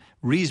be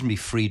reasonably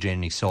free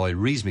draining soil,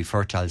 reasonably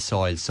fertile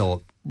soil,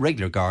 so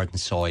regular garden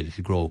soil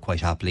it'll grow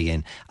quite happily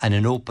in, and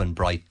an open,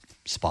 bright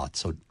spot.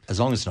 So as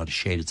long as it's not a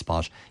shaded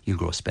spot, you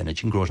grow spinach.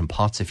 You can grow it in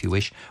pots if you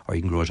wish, or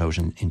you can grow it out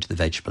into the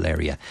vegetable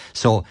area.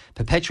 So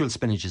perpetual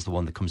spinach is the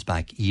one that comes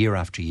back year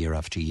after year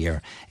after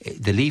year.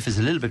 The leaf is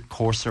a little bit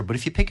coarser, but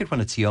if you pick it when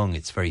it's young,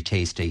 it's very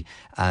tasty.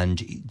 And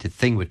the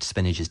thing with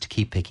spinach is to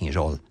keep picking it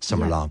all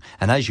summer long.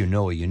 And as you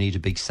know, you need a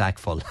big sack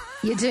full.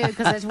 You do,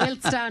 because it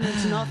wilts down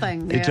into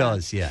nothing. It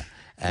does, yeah.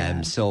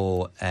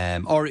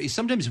 Or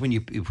sometimes when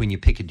you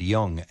pick it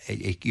young,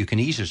 you can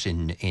eat it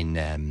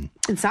in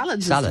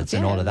salads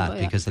and all of that,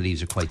 because the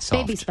leaves are quite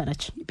soft.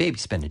 Baby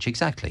spinach,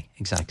 exactly.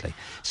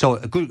 So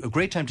a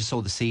great time to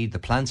sow the seed. The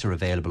plants are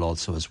available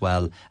also as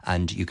well,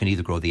 and you can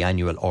either grow the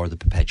annual or the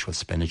perpetual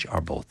spinach, or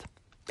both.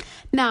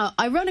 Now,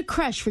 I run a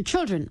creche for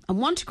children and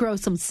want to grow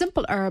some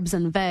simple herbs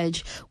and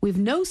veg. We've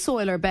no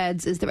soil or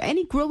beds. Is there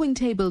any growing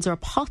tables or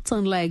pots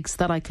on legs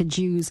that I could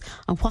use?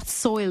 And what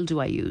soil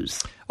do I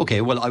use? Okay,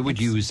 well, I would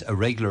use a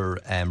regular,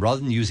 rather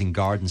than using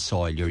garden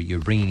soil, you're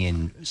bringing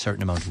in a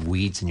certain amount of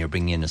weeds, and you're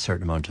bringing in a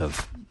certain amount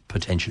of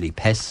potentially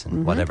pests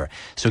and whatever.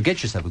 So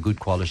get yourself a good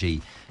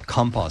quality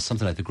compost,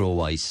 something like the Grow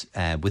Wise.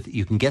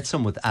 You can get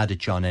some with added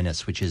John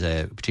Ennis, which is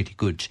a particularly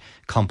good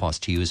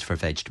compost to use for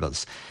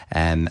vegetables,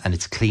 and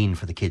it's clean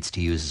for the kids to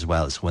use as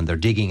well. So when they're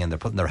digging and they're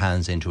putting their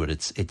hands into it,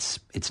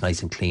 it's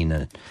nice and clean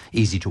and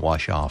easy to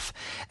wash off.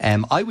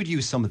 I would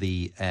use some of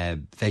the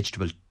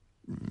vegetable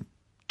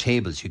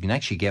tables. You can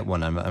actually get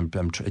one.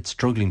 I'm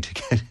struggling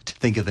to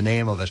think of the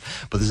name of it,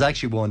 but there's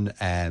actually one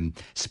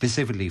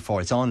specifically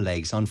for, it's on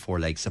 4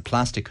 legs, a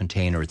plastic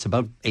container. It's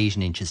about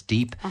 18 inches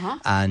deep,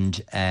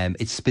 and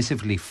it's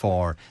specifically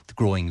for the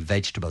growing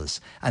vegetables.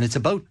 And it's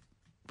about,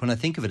 when I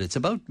think of it, it's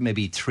about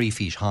maybe 3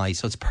 feet high,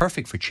 so it's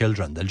perfect for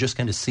children. They'll just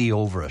kind of see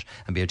over it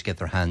and be able to get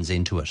their hands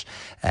into it.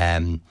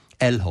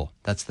 Elho,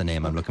 that's the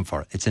name I'm looking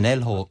for. It's an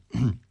Elho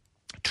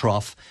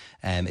trough.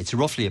 It's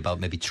roughly about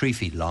maybe 3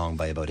 feet long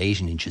by about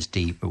 18 inches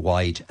deep,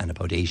 wide, and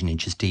about 18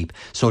 inches deep.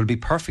 So it'll be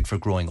perfect for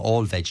growing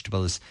all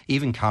vegetables,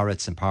 even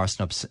carrots and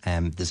parsnips.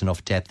 There's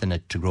enough depth in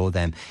it to grow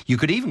them. You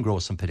could even grow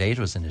some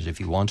potatoes in it if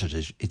you wanted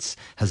it. It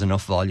has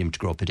enough volume to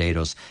grow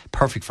potatoes.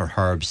 Perfect for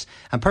herbs,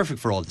 and perfect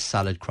for all the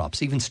salad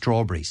crops, even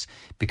strawberries.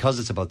 Because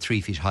it's about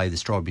 3 feet high, the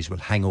strawberries will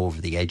hang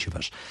over the edge of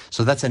it.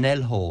 So that's an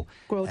Elho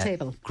grow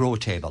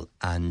table,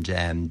 and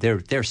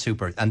they're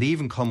super. And they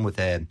even come with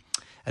a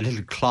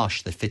little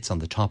cloche that fits on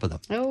the top of them.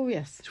 Oh,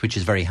 yes. Which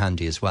is very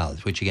handy as well,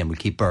 which again will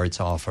keep birds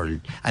off,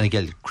 and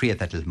again create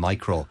that little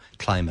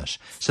microclimate.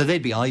 So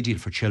they'd be ideal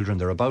for children.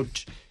 They're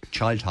about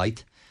child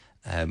height,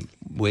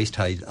 waist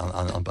height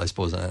on I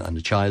suppose on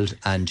the child,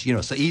 and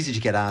so easy to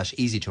get at,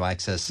 easy to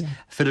access.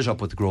 Fill it up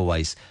with the Grow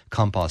Wise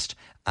compost,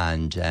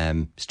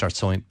 and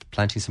start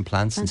planting some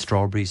plants and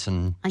strawberries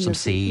and some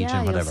seed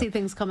and whatever. You'll see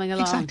things coming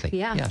along. Exactly.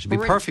 Yeah, it should be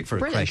perfect for a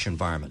creche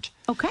environment.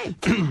 Okay.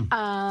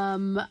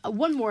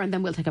 One more and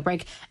then we'll take a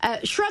break.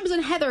 Shrubs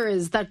and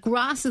heathers that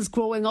grass is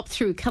growing up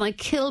through. Can I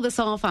kill this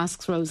off,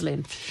 asks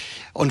Rosaline.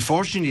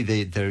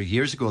 Unfortunately,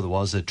 years ago there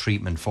was a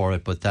treatment for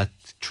it, but that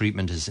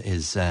treatment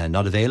is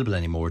not available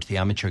anymore to the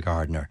amateur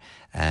gardener.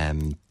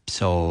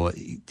 So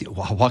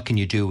what can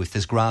you do with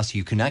this grass?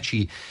 You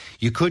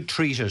could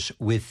treat it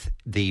with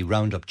the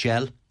Roundup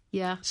gel.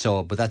 Yeah.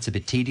 So, but that's a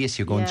bit tedious.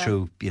 You're going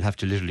through, you'll have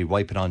to literally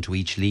wipe it onto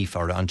each leaf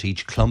or onto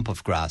each clump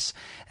of grass.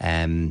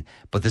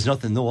 But there's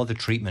no other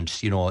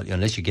treatment,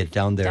 unless you get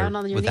down there on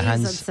your with knees, the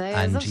hands. I'd say,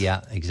 and is it?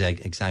 yeah,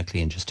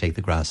 exactly, and just take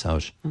the grass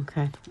out.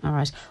 Okay, all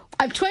right.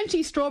 I've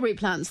 20 strawberry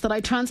plants that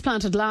I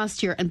transplanted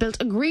last year and built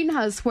a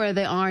greenhouse where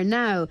they are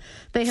now.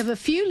 They have a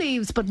few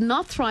leaves but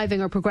not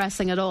thriving or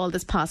progressing at all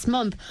this past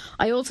month.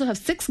 I also have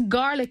 6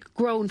 garlic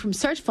grown from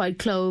certified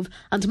clove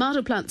and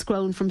tomato plants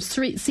grown from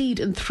seed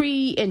in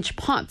 3-inch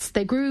pots. pots.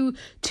 They grew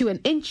to an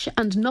inch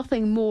and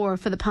nothing more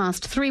for the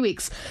past 3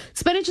 weeks.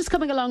 Spinach is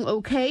coming along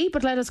okay,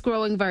 but lettuce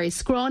growing very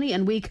scrawny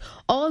and weak.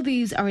 All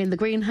these are in the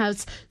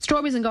greenhouse.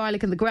 Strawberries and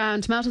garlic in the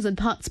ground, tomatoes in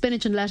pot,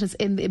 spinach and lettuce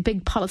in the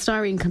big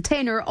polystyrene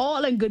container,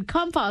 all in good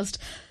compost.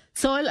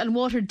 Soil and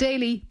water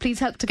daily. Please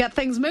help to get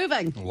things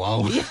moving.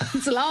 Wow. Yeah,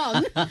 it's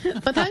long.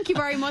 But thank you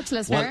very much,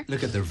 listener. Well, look,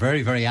 they're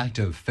very, very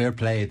active. Fair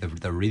play.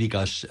 They've really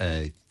got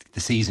the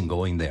season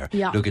going there.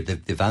 Yeah. Look,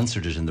 they've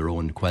answered it in their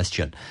own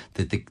question.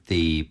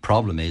 The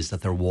problem is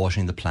that they're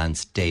watering the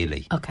plants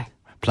daily. Okay.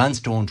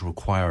 Plants don't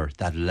require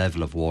that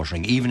level of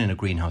watering, even in a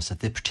greenhouse,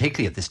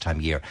 particularly at this time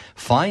of year.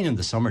 Fine in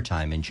the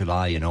summertime, in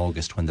July and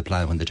August, when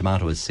the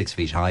tomato is 6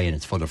 feet high and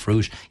it's full of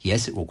fruit.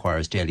 Yes, it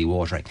requires daily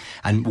watering.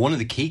 And one of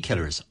the key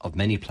killers of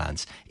many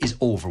plants is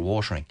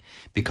overwatering,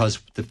 because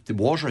the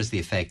water has the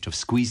effect of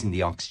squeezing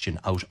the oxygen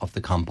out of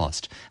the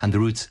compost, and the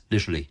roots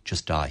literally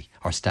just die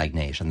or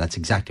stagnate. And that's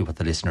exactly what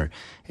the listener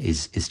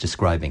is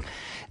describing.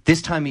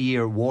 This time of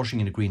year, watering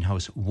in a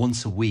greenhouse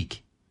once a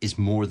week is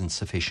more than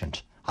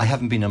sufficient. I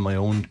haven't been in my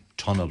own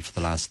tunnel for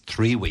the last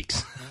 3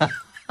 weeks.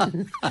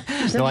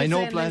 No, I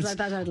know plants.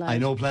 I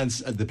know plants.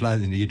 The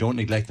plant, you don't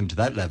neglect them to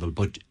that level,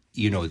 but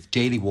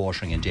daily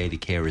watering and daily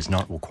care is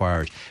not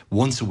required.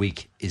 Once a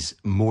week is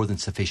more than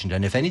sufficient.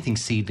 And if anything,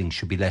 seedlings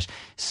should be let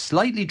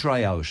slightly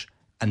dry out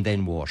and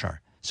then water.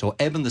 So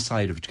ebb on the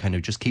side of kind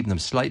of just keeping them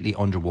slightly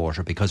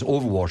underwater, because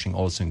overwatering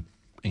also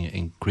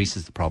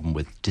increases the problem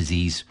with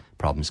disease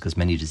problems, because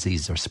many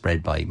diseases are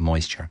spread by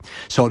moisture.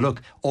 So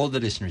look, all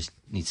the listeners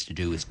needs to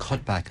do is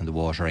cut back on the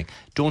watering.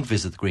 Don't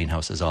visit the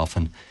greenhouse as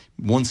often.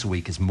 Once a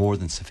week is more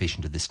than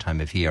sufficient at this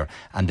time of year.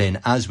 And then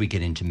as we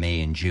get into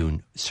May and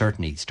June,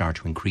 certainly start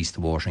to increase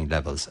the watering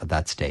levels at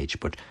that stage,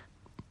 but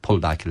pull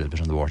back a little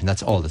bit on the watering.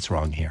 That's all that's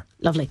wrong here.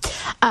 Lovely.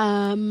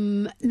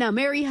 Now,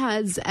 Mary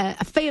has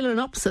a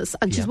Phalaenopsis,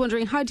 and she's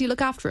wondering, how do you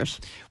look after it?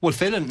 Well,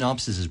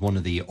 Phalaenopsis is one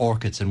of the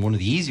orchids, and one of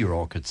the easier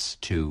orchids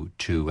to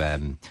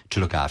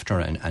look after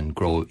and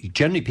grow.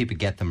 Generally, people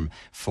get them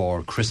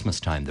for Christmas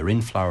time. They're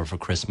in flower for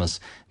Christmas.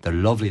 They're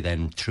lovely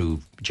then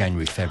through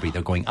January, February.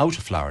 They're going out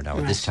of flower now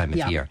at this time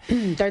of year.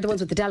 They're the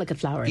ones with the delicate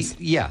flowers.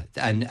 Yeah,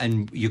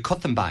 and you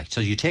cut them back. So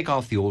you take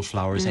off the old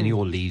flowers, any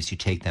old leaves, you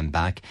take them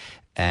back.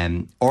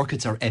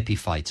 Orchids are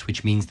epiphytes,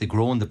 which means they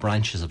grow on the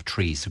branches of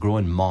trees. They grow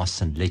in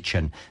moss and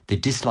lichen. They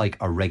dislike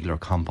our regular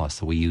compost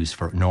that we use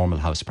for normal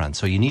houseplants.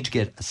 So you need to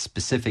get a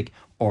specific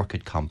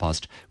orchid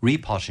compost,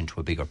 repot into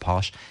a bigger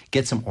pot,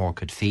 get some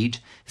orchid feed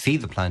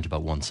the plant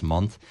about once a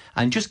month,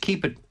 and just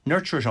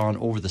nurture it on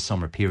over the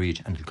summer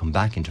period, and it'll come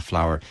back into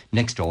flower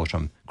next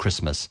autumn,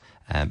 Christmas,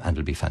 and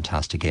it'll be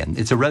fantastic again.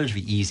 It's a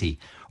relatively easy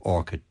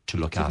orchid to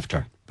look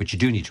after, but you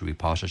do need to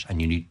repot it,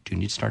 and you need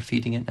to start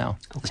feeding it now,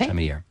 this time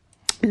of year.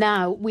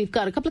 Now, we've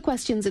got a couple of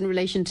questions in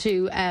relation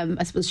to,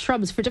 I suppose,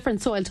 shrubs for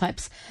different soil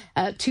types,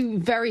 two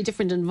very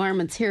different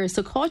environments here.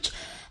 So Koch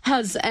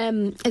is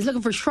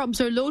looking for shrubs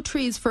or low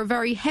trees for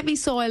very heavy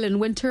soil in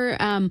winter,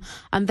 and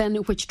then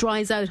which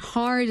dries out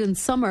hard in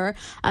summer.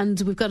 And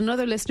we've got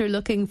another listener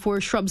looking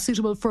for shrubs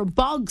suitable for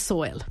bog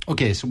soil.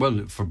 Okay,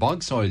 so for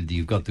bog soil,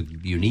 you've got the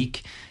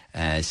unique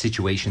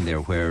situation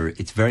there where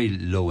it's very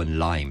low in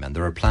lime, and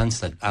there are plants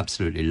that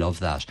absolutely love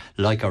that,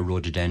 like our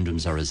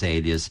rhododendrons, our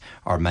azaleas,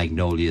 our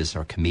magnolias,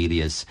 our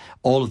camellias.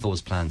 All of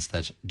those plants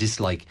that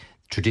dislike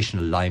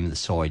traditional lime in the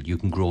soil, you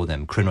can grow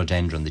them.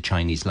 Crinodendron, the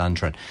Chinese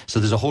lantern.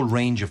 So there's a whole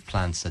range of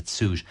plants that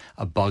suit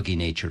a boggy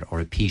natured or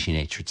a peaty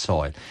natured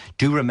soil.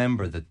 Do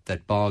remember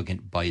that bog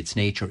by its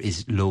nature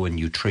is low in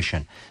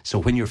nutrition. So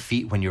when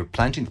you're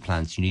planting the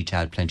plants, you need to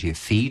add plenty of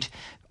feed.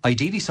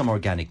 Ideally some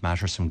organic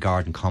matter, some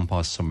garden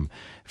compost, some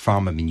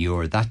farmer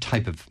manure. That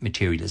type of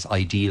material is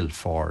ideal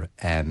for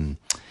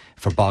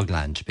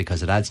bogland,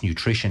 because it adds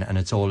nutrition and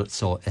it's all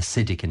so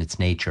acidic in its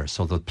nature.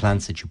 So the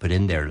plants that you put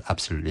in there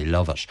absolutely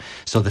love it.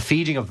 So the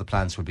feeding of the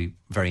plants will be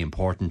very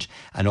important,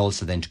 and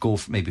also then to go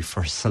maybe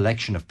for a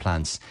selection of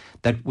plants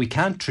that we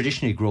can't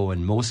traditionally grow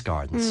in most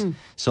gardens.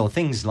 So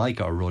things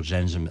like our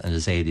rhododendron and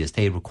azaleas,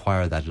 they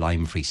require that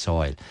lime-free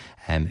soil.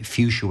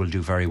 Fuchsia will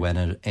do very well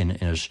in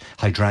it.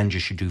 Hydrangea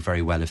should do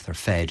very well if they're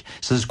fed.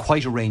 So there's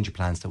quite a range of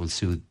plants that will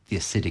suit the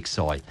acidic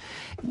soil.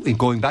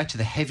 Going back to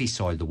the heavy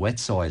soil, the wet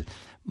soil,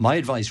 my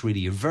advice really,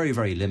 you're very,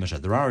 very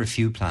limited. There are a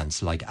few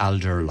plants like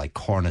alder, like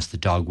cornus, the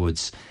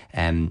dogwoods,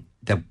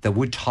 that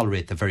would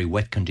tolerate the very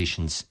wet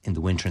conditions in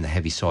the winter in the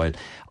heavy soil.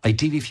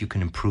 Ideally, if you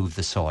can improve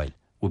the soil,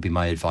 would be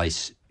my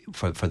advice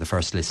for the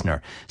first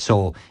listener.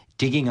 So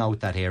digging out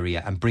that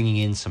area and bringing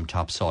in some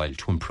topsoil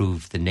to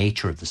improve the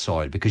nature of the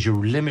soil, because you're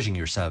limiting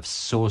yourself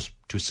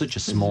to such a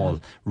small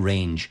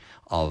range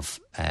of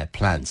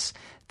plants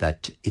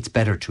that it's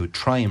better to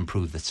try and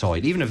improve the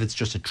soil, even if it's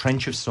just a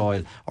trench of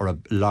soil or a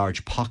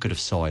large pocket of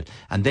soil,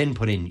 and then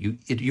put in,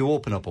 you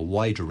open up a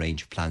wider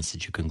range of plants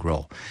that you can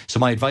grow. So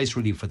my advice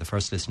really for the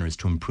first listener is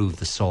to improve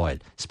the soil,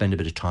 spend a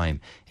bit of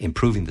time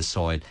improving the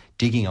soil,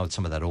 digging out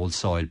some of that old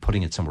soil,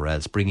 putting it somewhere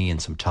else, bringing in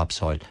some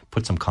topsoil,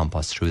 put some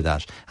compost through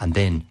that, and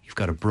then you've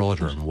got a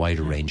broader and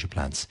wider range of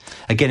plants.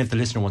 Again, if the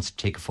listener wants to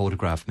take a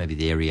photograph, maybe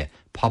the area,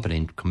 pop it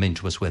in, come in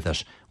to us with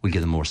it, we'll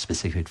give them more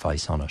specific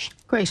advice on it.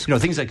 Great. You know,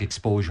 things like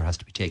exposure has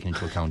to be taken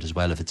into account as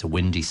well. If it's a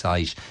windy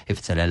site, if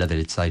it's an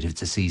elevated site, if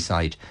it's a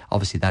seaside,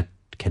 obviously that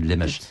can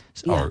limit,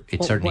 or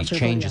it certainly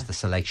changes the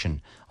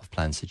selection of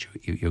plants that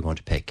you're going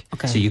to pick.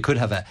 Okay. So you could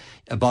have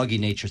a boggy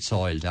natured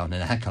soil down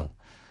in Achill.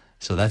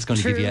 So that's going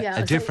to give you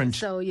a different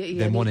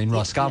than one in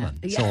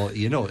Roscommon. So,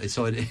 you know,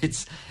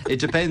 it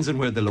depends on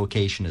where the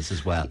location is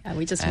as well. Yeah,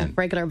 we just have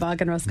regular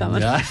bog in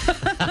Roscommon. Yeah.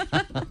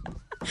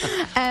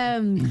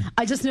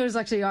 I just noticed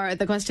actually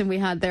the question we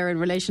had there in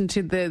relation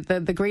to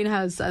the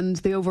greenhouse and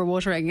the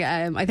overwatering,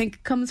 I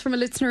think comes from a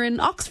listener in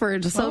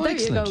Oxford. So there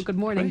excellent. you go. Good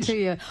morning Great. to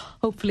you.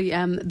 Hopefully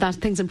that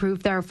things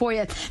improve there for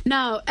you.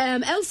 Now,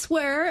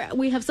 elsewhere,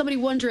 we have somebody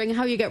wondering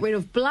how you get rid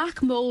of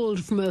black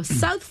mould from a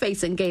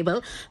south-facing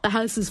gable. The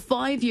house is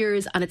 5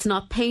 years and it's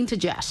not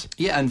painted yet.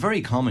 Yeah, and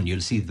very common.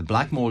 You'll see the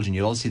black mould and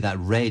you'll also see that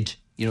red.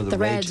 You know, the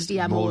red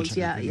mould,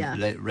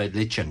 red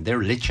lichen.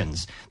 They're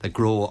lichens that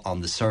grow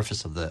on the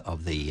surface of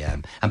the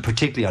and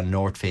particularly on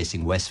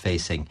north-facing,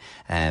 west-facing,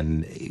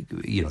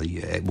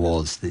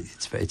 walls.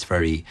 It's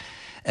very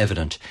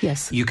evident.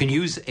 Yes. You can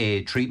use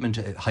a treatment.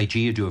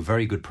 Hygieia do a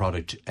very good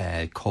product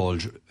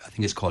called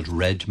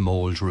Red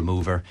Mold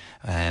Remover,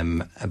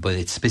 but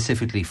it's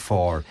specifically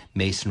for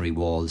masonry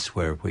walls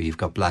where you've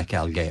got black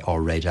algae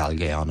or red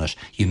algae on it.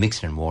 You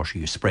mix it in water,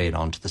 you spray it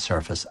onto the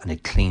surface, and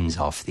it cleans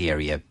off the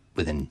area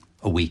within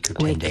a week or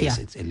 10 days.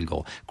 Yeah. It'll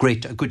go.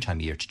 Great, a good time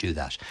of year to do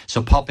that.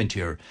 So pop into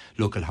your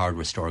local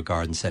hardware store,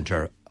 garden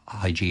centre.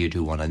 Hygieia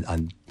do one, and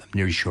I'm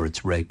nearly sure it's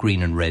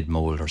green and red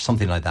mould or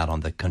something like that on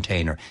the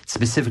container,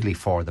 specifically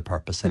for the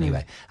purpose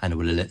anyway, and it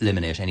will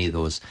eliminate any of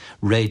those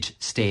red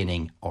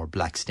staining or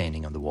black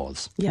staining on the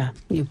walls. Yeah,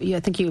 I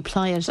think you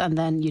apply it and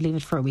then you leave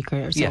it for a week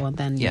or so, and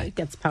then it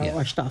gets power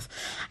washed off.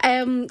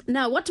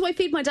 Now, what do I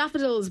feed my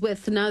daffodils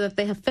with now that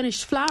they have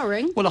finished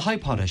flowering? Well, a high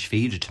potash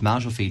feed, a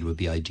tomato feed would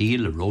be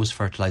ideal. A rose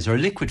fertiliser, a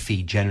liquid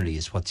feed generally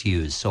is what's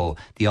used. So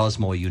the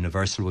Osmo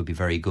Universal would be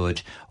very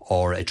good,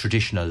 or a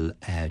traditional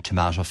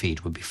tomato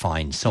feed would be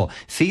fine. So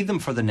feed them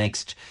for the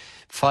next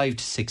 5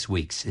 to 6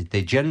 weeks.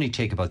 They generally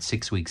take about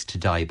 6 weeks to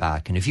die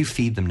back, and if you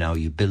feed them now,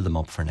 you build them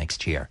up for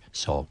next year.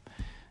 So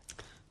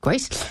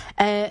great.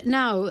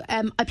 Now,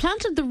 I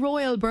planted the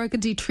Royal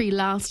Burgundy tree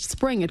last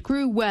spring. It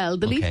grew well.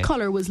 The leaf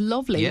colour was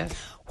lovely. Yeah.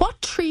 What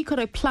tree could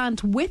I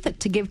plant with it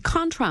to give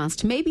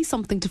contrast? Maybe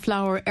something to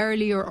flower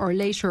earlier or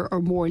later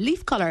or more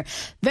leaf colour.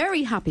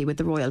 Very happy with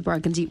the Royal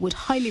Burgundy. Would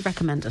highly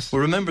recommend it.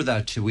 Well, remember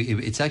that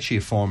it's actually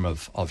a form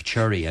of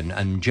cherry,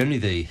 and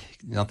generally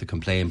not the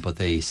complaint, but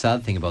the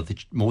sad thing about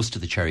most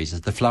of the cherries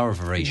is they flower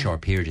for a very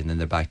short period and then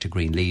they're back to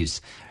green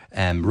leaves.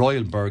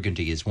 Royal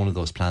Burgundy is one of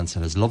those plants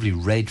that has lovely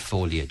red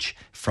foliage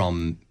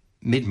from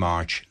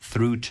mid-March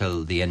through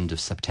till the end of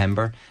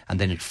September, and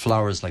then it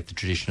flowers like the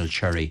traditional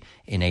cherry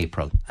in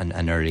April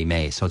and early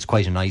May. So it's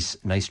quite a nice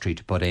tree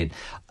to put in.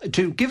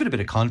 To give it a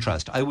bit of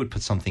contrast, I would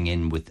put something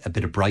in with a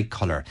bit of bright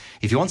colour.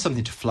 If you want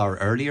something to flower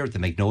earlier, the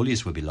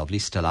magnolias would be lovely.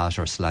 Stellata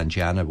or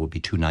Solangiana would be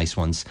two nice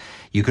ones.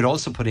 You could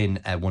also put in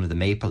one of the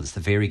maples,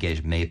 the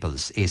variegated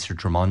maples. Acer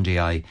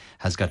Drummondii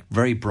has got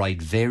very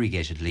bright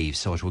variegated leaves,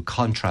 so it would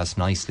contrast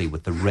nicely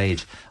with the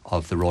red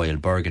of the Royal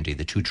Burgundy.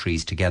 The two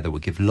trees together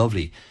would give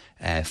lovely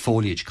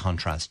foliage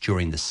contrast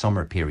during the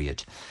summer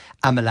period.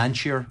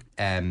 Amelanchier,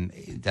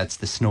 that's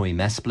the snowy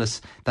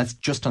Mespelis. That's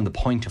just on the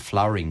point of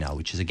flowering now,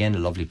 which is again a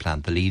lovely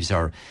plant. The leaves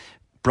are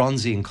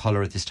bronzy in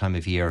colour at this time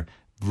of year.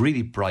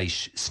 Really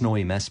bright,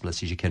 snowy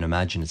Mespelis, as you can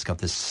imagine. It's got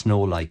this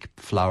snow-like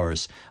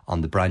flowers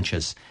on the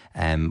branches,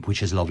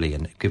 which is lovely,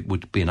 and it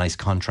would be a nice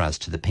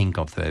contrast to the pink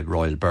of the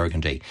Royal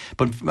Burgundy.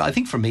 But I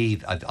think for me,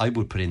 I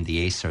would put in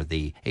the Acer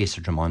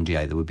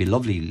Drummondii. There would be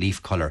lovely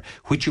leaf colour,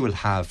 which you will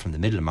have from the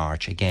middle of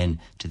March, again,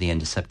 to the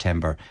end of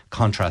September,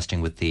 contrasting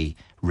with the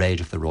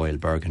red of the Royal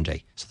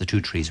Burgundy. So the two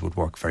trees would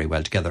work very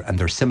well together, and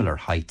they're similar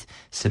height,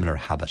 similar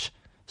habit.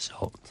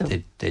 So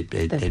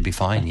they'd be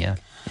fine, yeah.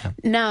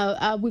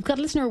 Now, we've got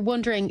a listener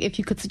wondering if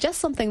you could suggest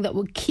something that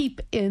would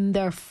keep in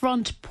their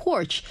front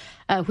porch,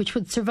 which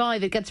would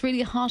survive. It gets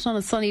really hot on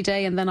a sunny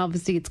day, and then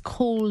obviously it's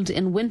cold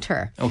in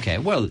winter. Okay,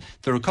 well,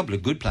 there are a couple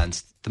of good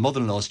plants. The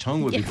mother-in-law's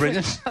tongue would be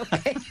brilliant.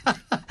 Okay.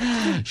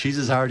 She's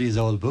as hardy as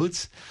old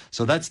boots.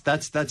 So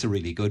that's a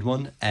really good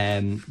one.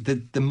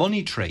 The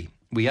money tree.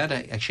 We had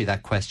actually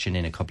that question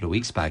in a couple of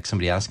weeks back.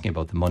 Somebody asking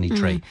about the money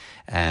tree.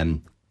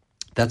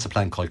 That's a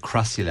plant called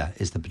Crassula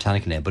is the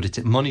botanical name, but it's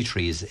a money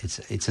tree.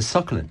 It's a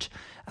succulent,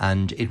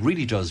 and it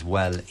really does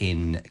well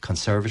in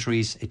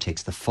conservatories. It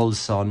takes the full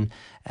sun,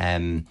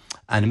 and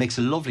it makes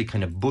a lovely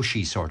kind of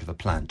bushy sort of a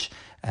plant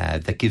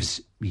that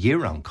gives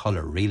year-round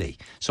colour, really.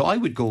 So I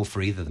would go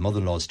for either the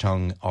mother-in-law's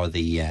tongue or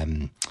the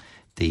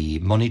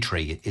money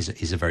tree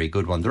is a very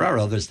good one. There are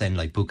others then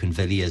like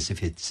bougainvilleas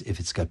if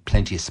it's got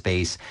plenty of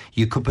space.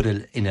 You could put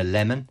it in a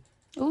lemon.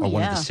 Or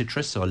one of the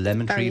citrus, or a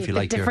lemon tree, if you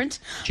like different.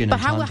 Your gin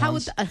and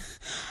tauntauns.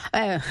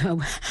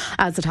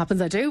 As it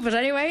happens, I do. But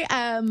anyway,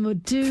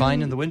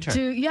 fine in the winter.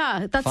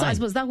 I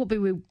suppose that would be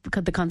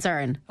the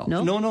concern.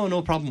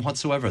 No problem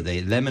whatsoever.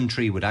 The lemon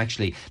tree would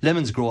actually,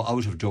 lemons grow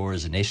out of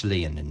doors in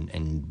Italy and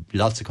in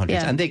lots of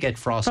countries, and they get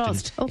frost.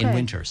 In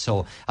winter.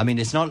 So, I mean,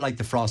 it's not like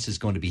the frost is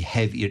going to be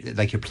heavy,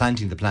 like you're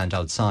planting the plant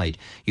outside.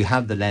 You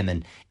have the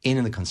lemon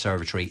in the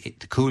conservatory.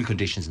 The cool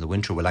conditions in the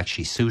winter will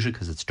actually suit it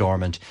because it's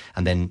dormant,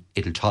 and then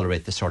it'll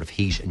tolerate the sort of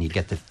heat, and you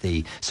get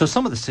so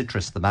some of the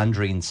citrus, the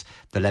mandarins,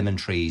 the lemon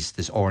trees,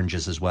 there's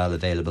oranges as well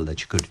available that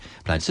you could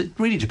plant. So it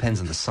really depends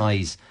on the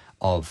size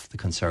of the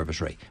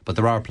conservatory. But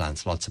there are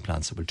lots of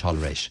plants that will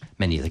tolerate.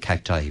 Many of the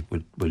cacti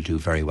will do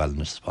very well in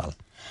it as well.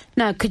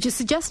 Now, could you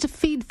suggest a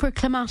feed for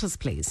clematis,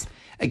 please?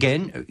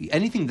 Again,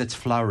 anything that's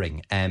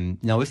flowering.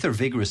 Now, if they're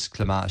vigorous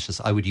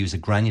clematis, I would use a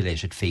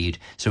granulated feed.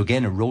 So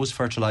again, a rose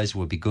fertiliser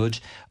would be good,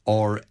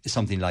 or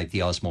something like the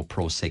Osmo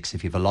Pro 6.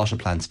 If you have a lot of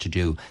plants to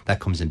do, that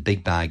comes in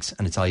big bags,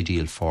 and it's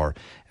ideal for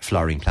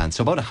flowering plants.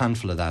 So about a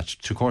handful of that,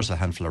 a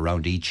handful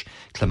around each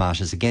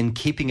clematis. Again,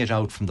 keeping it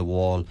out from the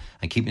wall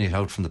and keeping it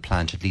out from the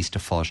plant at least a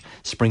foot,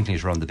 sprinkling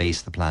it around the base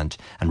of the plant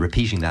and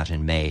repeating that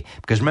in May.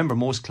 Because remember,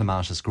 most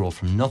clematis grow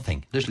from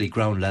nothing, literally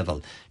ground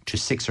level, to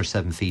 6 or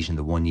 7 feet in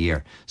the 1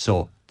 year.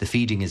 So the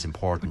feeding is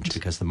important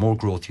because the more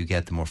growth you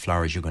get, the more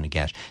flowers you're going to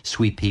get.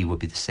 Sweet pea would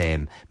be the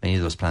same. Many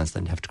of those plants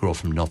then have to grow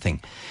from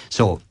nothing.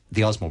 So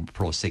the Osmo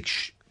Pro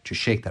 6, to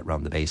shake that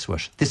round the base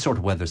with. This sort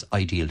of weather is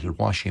ideal. It'll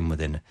wash in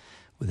within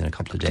a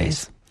couple of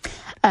days.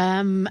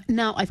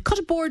 Now, I've cut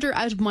a border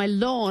out of my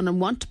lawn and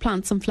want to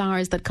plant some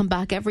flowers that come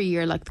back every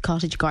year, like the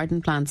cottage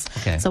garden plants.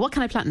 Okay. So what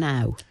can I plant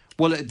now?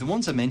 Well, the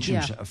ones I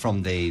mentioned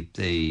from the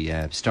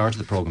start of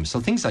the programme,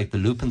 so things like the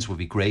lupins would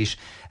be great.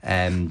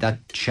 That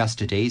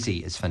Shasta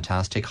daisy is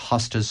fantastic.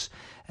 Hostas,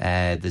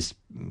 there's,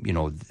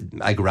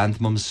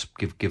 agaranthemums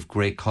give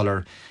great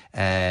colour.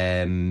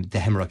 The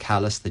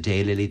hemerocallis, the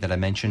daylily that I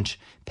mentioned.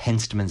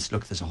 Penstemons,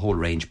 look, there's a whole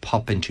range.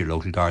 Pop into your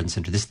local garden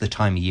centre. This is the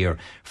time of year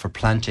for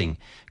planting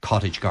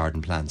cottage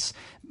garden plants.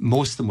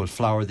 Most of them will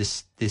flower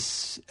this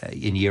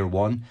in year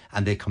one,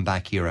 and they come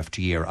back year after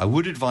year. I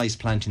would advise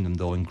planting them,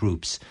 though, in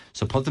groups.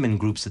 So put them in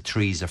groups of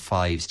 3s or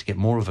 5s to get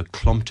more of a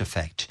clumped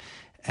effect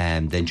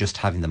than just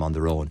having them on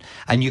their own.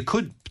 And you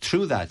could,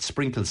 through that,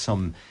 sprinkle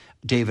some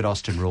David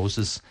Austin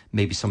roses,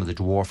 maybe some of the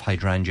dwarf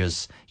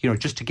hydrangeas,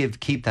 just to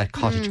keep that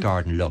cottage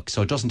garden look.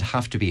 So it doesn't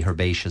have to be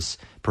herbaceous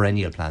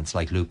perennial plants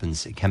like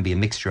lupins. It can be a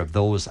mixture of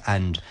those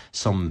and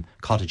some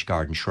cottage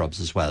garden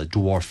shrubs as well,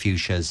 dwarf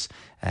fuchsias,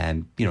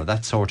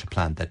 that sort of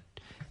plant that,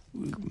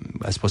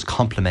 I suppose,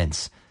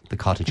 complements the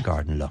cottage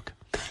garden look.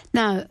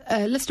 Now,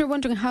 listener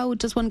wondering, how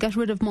does one get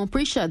rid of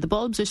Montbretia? The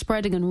bulbs are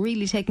spreading and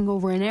really taking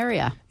over an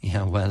area.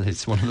 Yeah, well,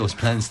 it's one of those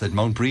plants that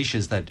Montbretia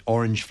is that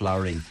orange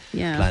flowering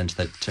plant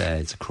that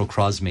it's a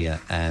Crocrosmia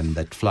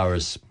that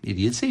flowers.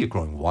 You'd see it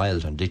growing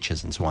wild on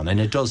ditches and so on, and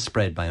it does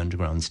spread by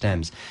underground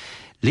stems.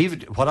 Leave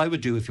it. What I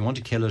would do if you want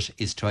to kill it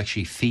is to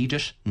actually feed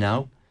it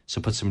now. So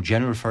put some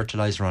general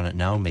fertiliser on it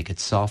now, make it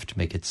soft,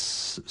 make it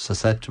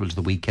susceptible to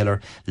the weed killer.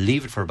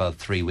 Leave it for about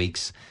 3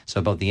 weeks. So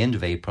about the end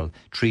of April,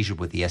 treat it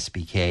with the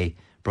SBK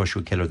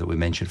brushwood killer that we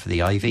mentioned for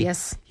the ivy.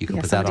 Yes, you can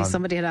put that on.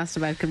 Somebody had asked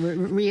about. Can we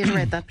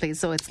reiterate that, please?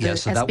 So it's the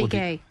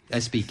SBK.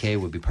 SBK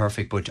would be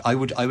perfect, but I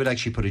would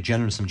actually put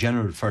some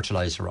general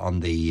fertiliser on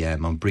the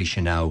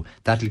Montbretia now.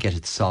 That'll get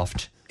it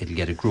soft. It'll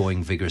get it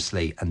growing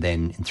vigorously, and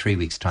then in 3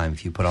 weeks' time,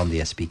 if you put on the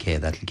SBK,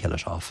 that'll kill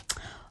it off.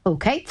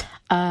 Okay.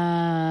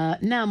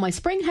 Now, my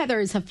spring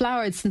heathers have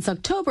flowered since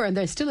October and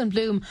they're still in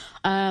bloom.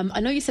 I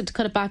know you said to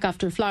cut it back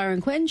after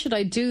flowering. When should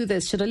I do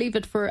this? Should I leave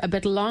it for a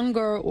bit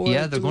longer, or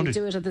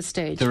do it at this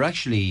stage? They're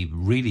actually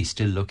really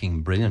still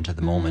looking brilliant at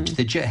the moment.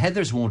 The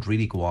heathers won't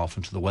really go off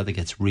until the weather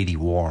gets really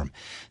warm.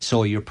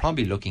 So you're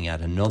probably looking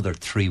at another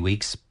 3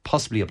 weeks,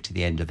 possibly up to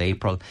the end of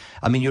April.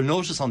 I mean, you'll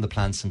notice on the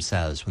plants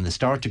themselves, when they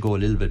start to go a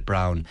little bit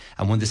brown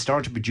and when they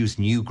start to produce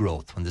new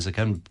growth, when there's a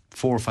kind of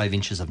 4 or 5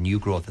 inches of new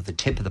growth at the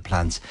tip of the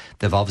plants,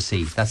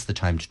 that's the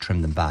time to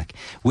trim them back.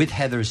 With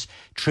heathers,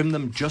 trim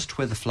them just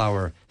where the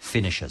flower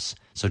finishes.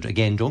 So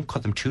again, don't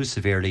cut them too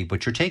severely,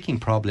 but you're taking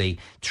probably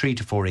 3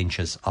 to 4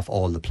 inches off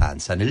all the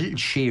plants. And a little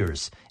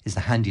shears is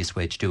the handiest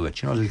way to do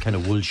it. Little kind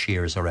of wool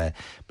shears or a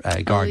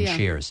garden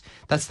shears.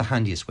 That's the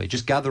handiest way.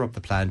 Just gather up the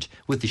plant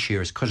with the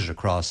shears, cut it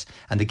across.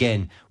 And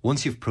again,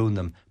 once you've pruned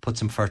them, put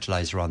some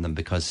fertiliser on them,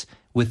 because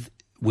with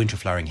winter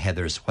flowering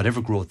heathers, whatever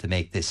growth they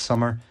make this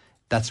summer,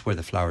 that's where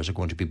the flowers are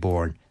going to be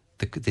born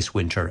this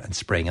winter and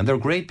spring. And they're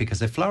great because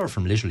they flower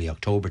from literally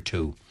October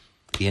to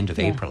the end of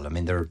April. I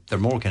mean, they're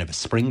more kind of a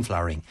spring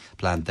flowering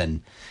plant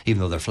than,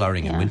 even though they're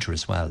flowering in winter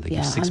as well. They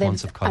give 6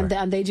 months of colour.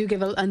 And they do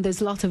give, and there's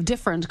lots of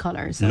different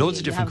colours. Loads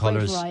of different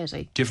colours,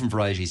 different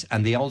varieties,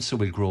 and they also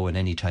will grow in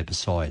any type of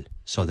soil.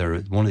 So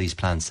they're one of these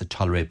plants that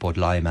tolerate both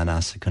lime and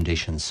acid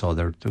conditions. So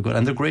they're good,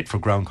 and they're great for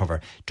ground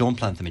cover. Don't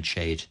plant them in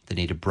shade. They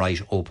need a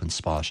bright, open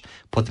spot.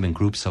 Put them in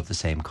groups of the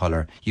same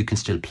colour. You can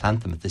still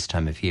plant them at this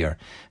time of year,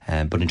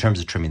 but in terms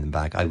of trimming them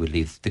back, I would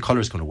leave. The colour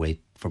is going to wait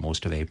for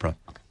most of April.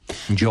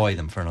 enjoy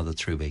them for another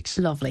 3 weeks.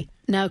 Lovely.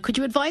 Now, could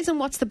you advise on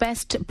what's the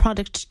best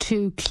product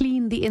to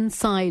clean the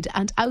inside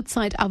and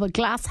outside of a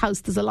glass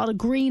house? There's a lot of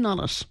green on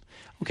it.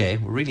 Okay,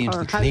 we're really into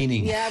the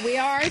cleaning. Yeah, we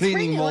are.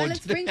 Cleaning mode.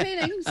 It's spring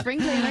cleaning. Spring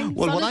cleaning.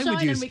 Well, Sun is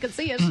shining, we can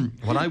see it.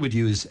 What I would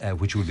use,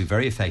 which would be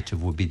very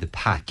effective, would be the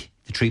pack.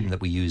 The treatment that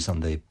we use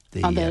on the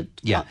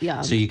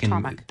so you can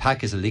tarmac.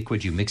 pack as a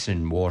liquid. You mix it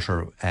in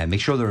water.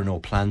 Make sure there are no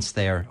plants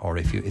there, or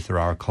if there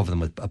are, cover them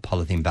with a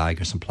polythene bag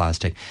or some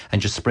plastic,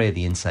 and just spray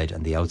the inside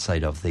and the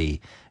outside of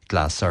the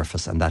glass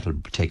surface, and that'll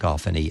take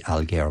off any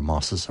algae or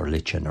mosses or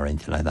lichen or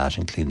anything like that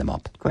and clean them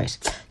up. Great.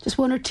 Just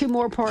one or two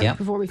more parts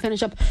before we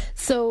finish up.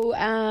 So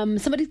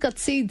somebody's got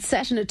seeds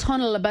set in a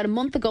tunnel about a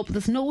month ago, but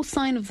there's no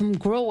sign of them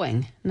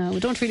growing. Now,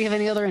 we don't really have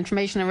any other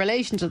information in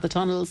relation to the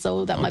tunnel,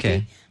 so that might be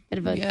a bit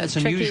of a it's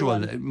unusual.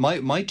 one.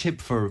 My tip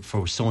for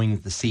sowing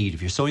the seed,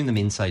 if you're sowing them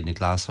inside in a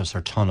glasshouse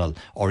or tunnel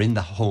or in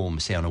the home,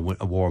 say on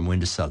a warm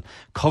windowsill,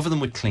 cover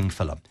them with cling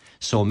film.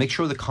 So make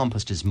sure the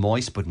compost is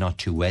moist but not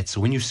too wet. So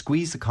when you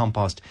squeeze the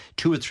compost,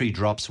 2 or 3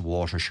 drops of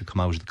water should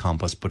come out of the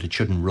compost, but it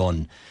shouldn't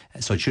run.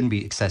 So it shouldn't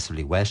be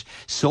excessively wet.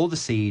 Sow the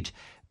seed,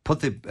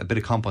 put a bit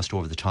of compost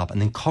over the top,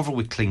 and then cover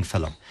with cling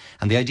film.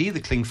 And the idea of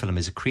the cling film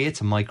is it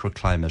creates a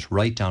microclimate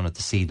right down at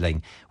the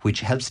seedling, which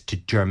helps to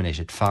germinate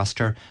it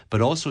faster,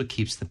 but also it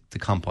keeps the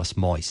compost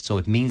moist. So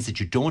it means that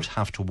you don't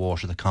have to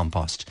water the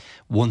compost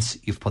once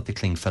you've put the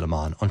cling film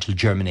on until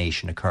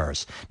germination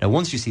occurs. Now,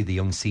 once you see the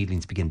young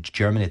seedlings begin to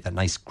germinate, that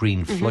nice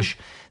green flush,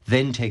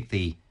 then take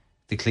the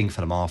cling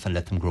film off and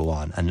let them grow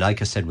on. And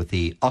like I said with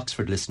the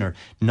Oxford listener,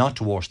 not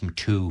to wash them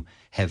too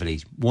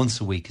heavily. Once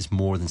a week is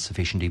more than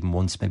sufficient, even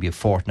once, maybe a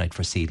fortnight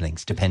for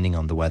seedlings, depending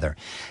on the weather.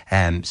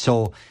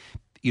 So,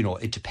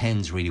 it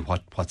depends really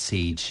what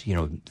seed,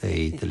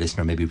 the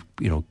listener maybe,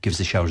 gives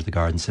a shout at the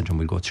garden centre, and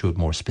we'll go through it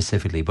more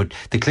specifically. But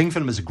the cling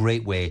film is a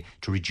great way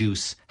to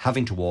reduce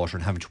having to water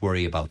and having to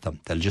worry about them.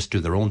 They'll just do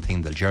their own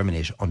thing. They'll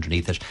germinate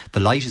underneath it. The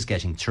light is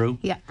getting through.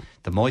 Yeah.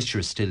 The moisture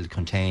is still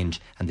contained,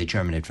 and they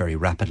germinate very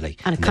rapidly.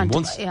 And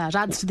it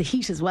adds to the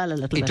heat as well a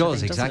little bit. It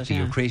does, exactly.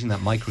 You're creating that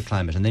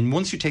microclimate. And then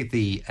once you take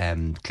the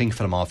cling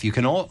film off, you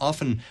can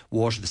often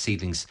water the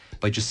seedlings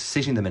by just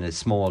sitting them in a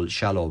small,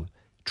 shallow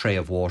tray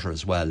of water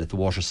as well. Let the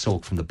water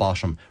soak from the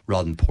bottom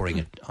rather than pouring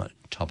it on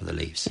top of the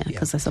leaves.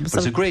 But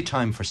it's a great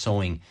time for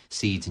sowing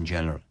seeds in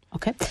general.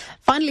 Okay.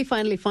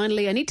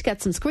 Finally, I need to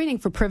get some screening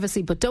for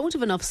privacy, but don't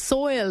have enough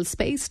soil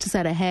space to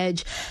set a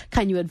hedge.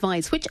 Can you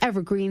advise which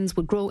evergreens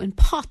would grow in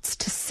pots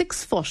to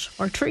 6 foot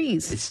or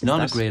trees? It's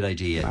not a great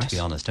idea, to be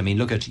honest. I mean,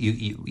 look at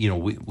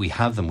we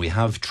have them. We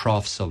have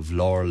troughs of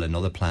laurel and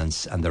other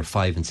plants, and they're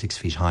 5 and 6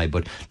 feet high.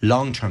 But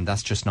long term,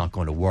 that's just not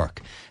going to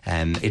work.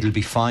 It'll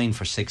be fine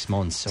for 6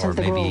 months or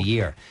maybe a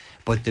year.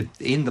 But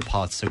in the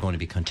pots, they're going to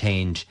be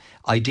contained.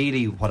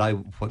 Ideally, what I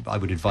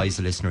would advise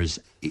the listeners,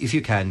 if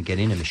you can, get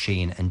in a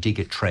machine and dig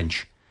a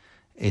trench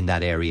in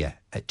that area.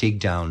 Dig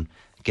down,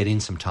 get in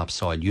some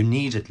topsoil. You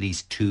need at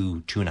least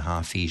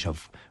 2.5 feet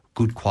of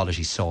good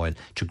quality soil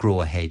to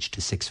grow a hedge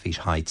to 6 feet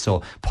height.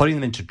 So putting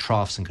them into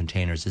troughs and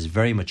containers is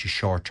very much a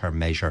short-term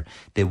measure.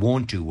 They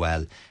won't do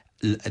well.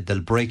 They'll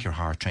break your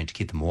heart trying to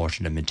keep them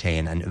watered and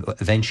maintained, and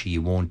eventually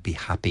you won't be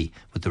happy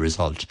with the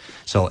result.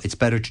 So it's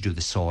better to do the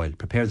soil,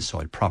 prepare the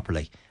soil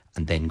properly,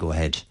 and then go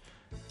ahead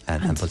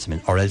and put some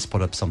in, or else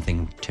put up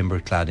something, timber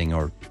cladding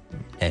or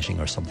netting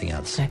or something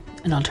else. Okay,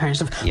 an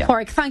alternative. Yeah.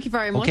 Porrick, thank you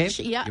very much.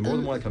 Okay, you're more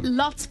than welcome.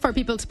 Lots for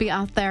people to be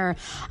out there.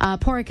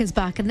 Porrick is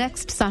back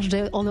next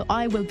Saturday, although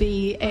I will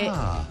be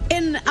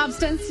in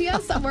absentia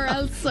somewhere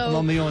else.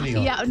 So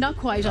yeah, not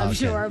quite, I'm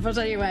sure. But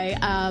anyway,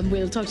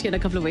 we'll talk to you in a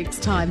couple of weeks'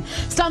 time.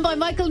 Stand by.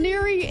 Michael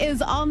Neary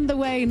is on the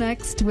way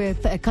next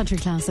with Country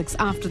Classics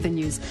after the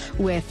news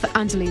with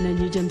Angelina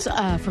Nugent.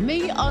 From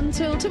me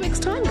until 2 weeks'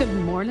 time. Good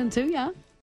morning to you.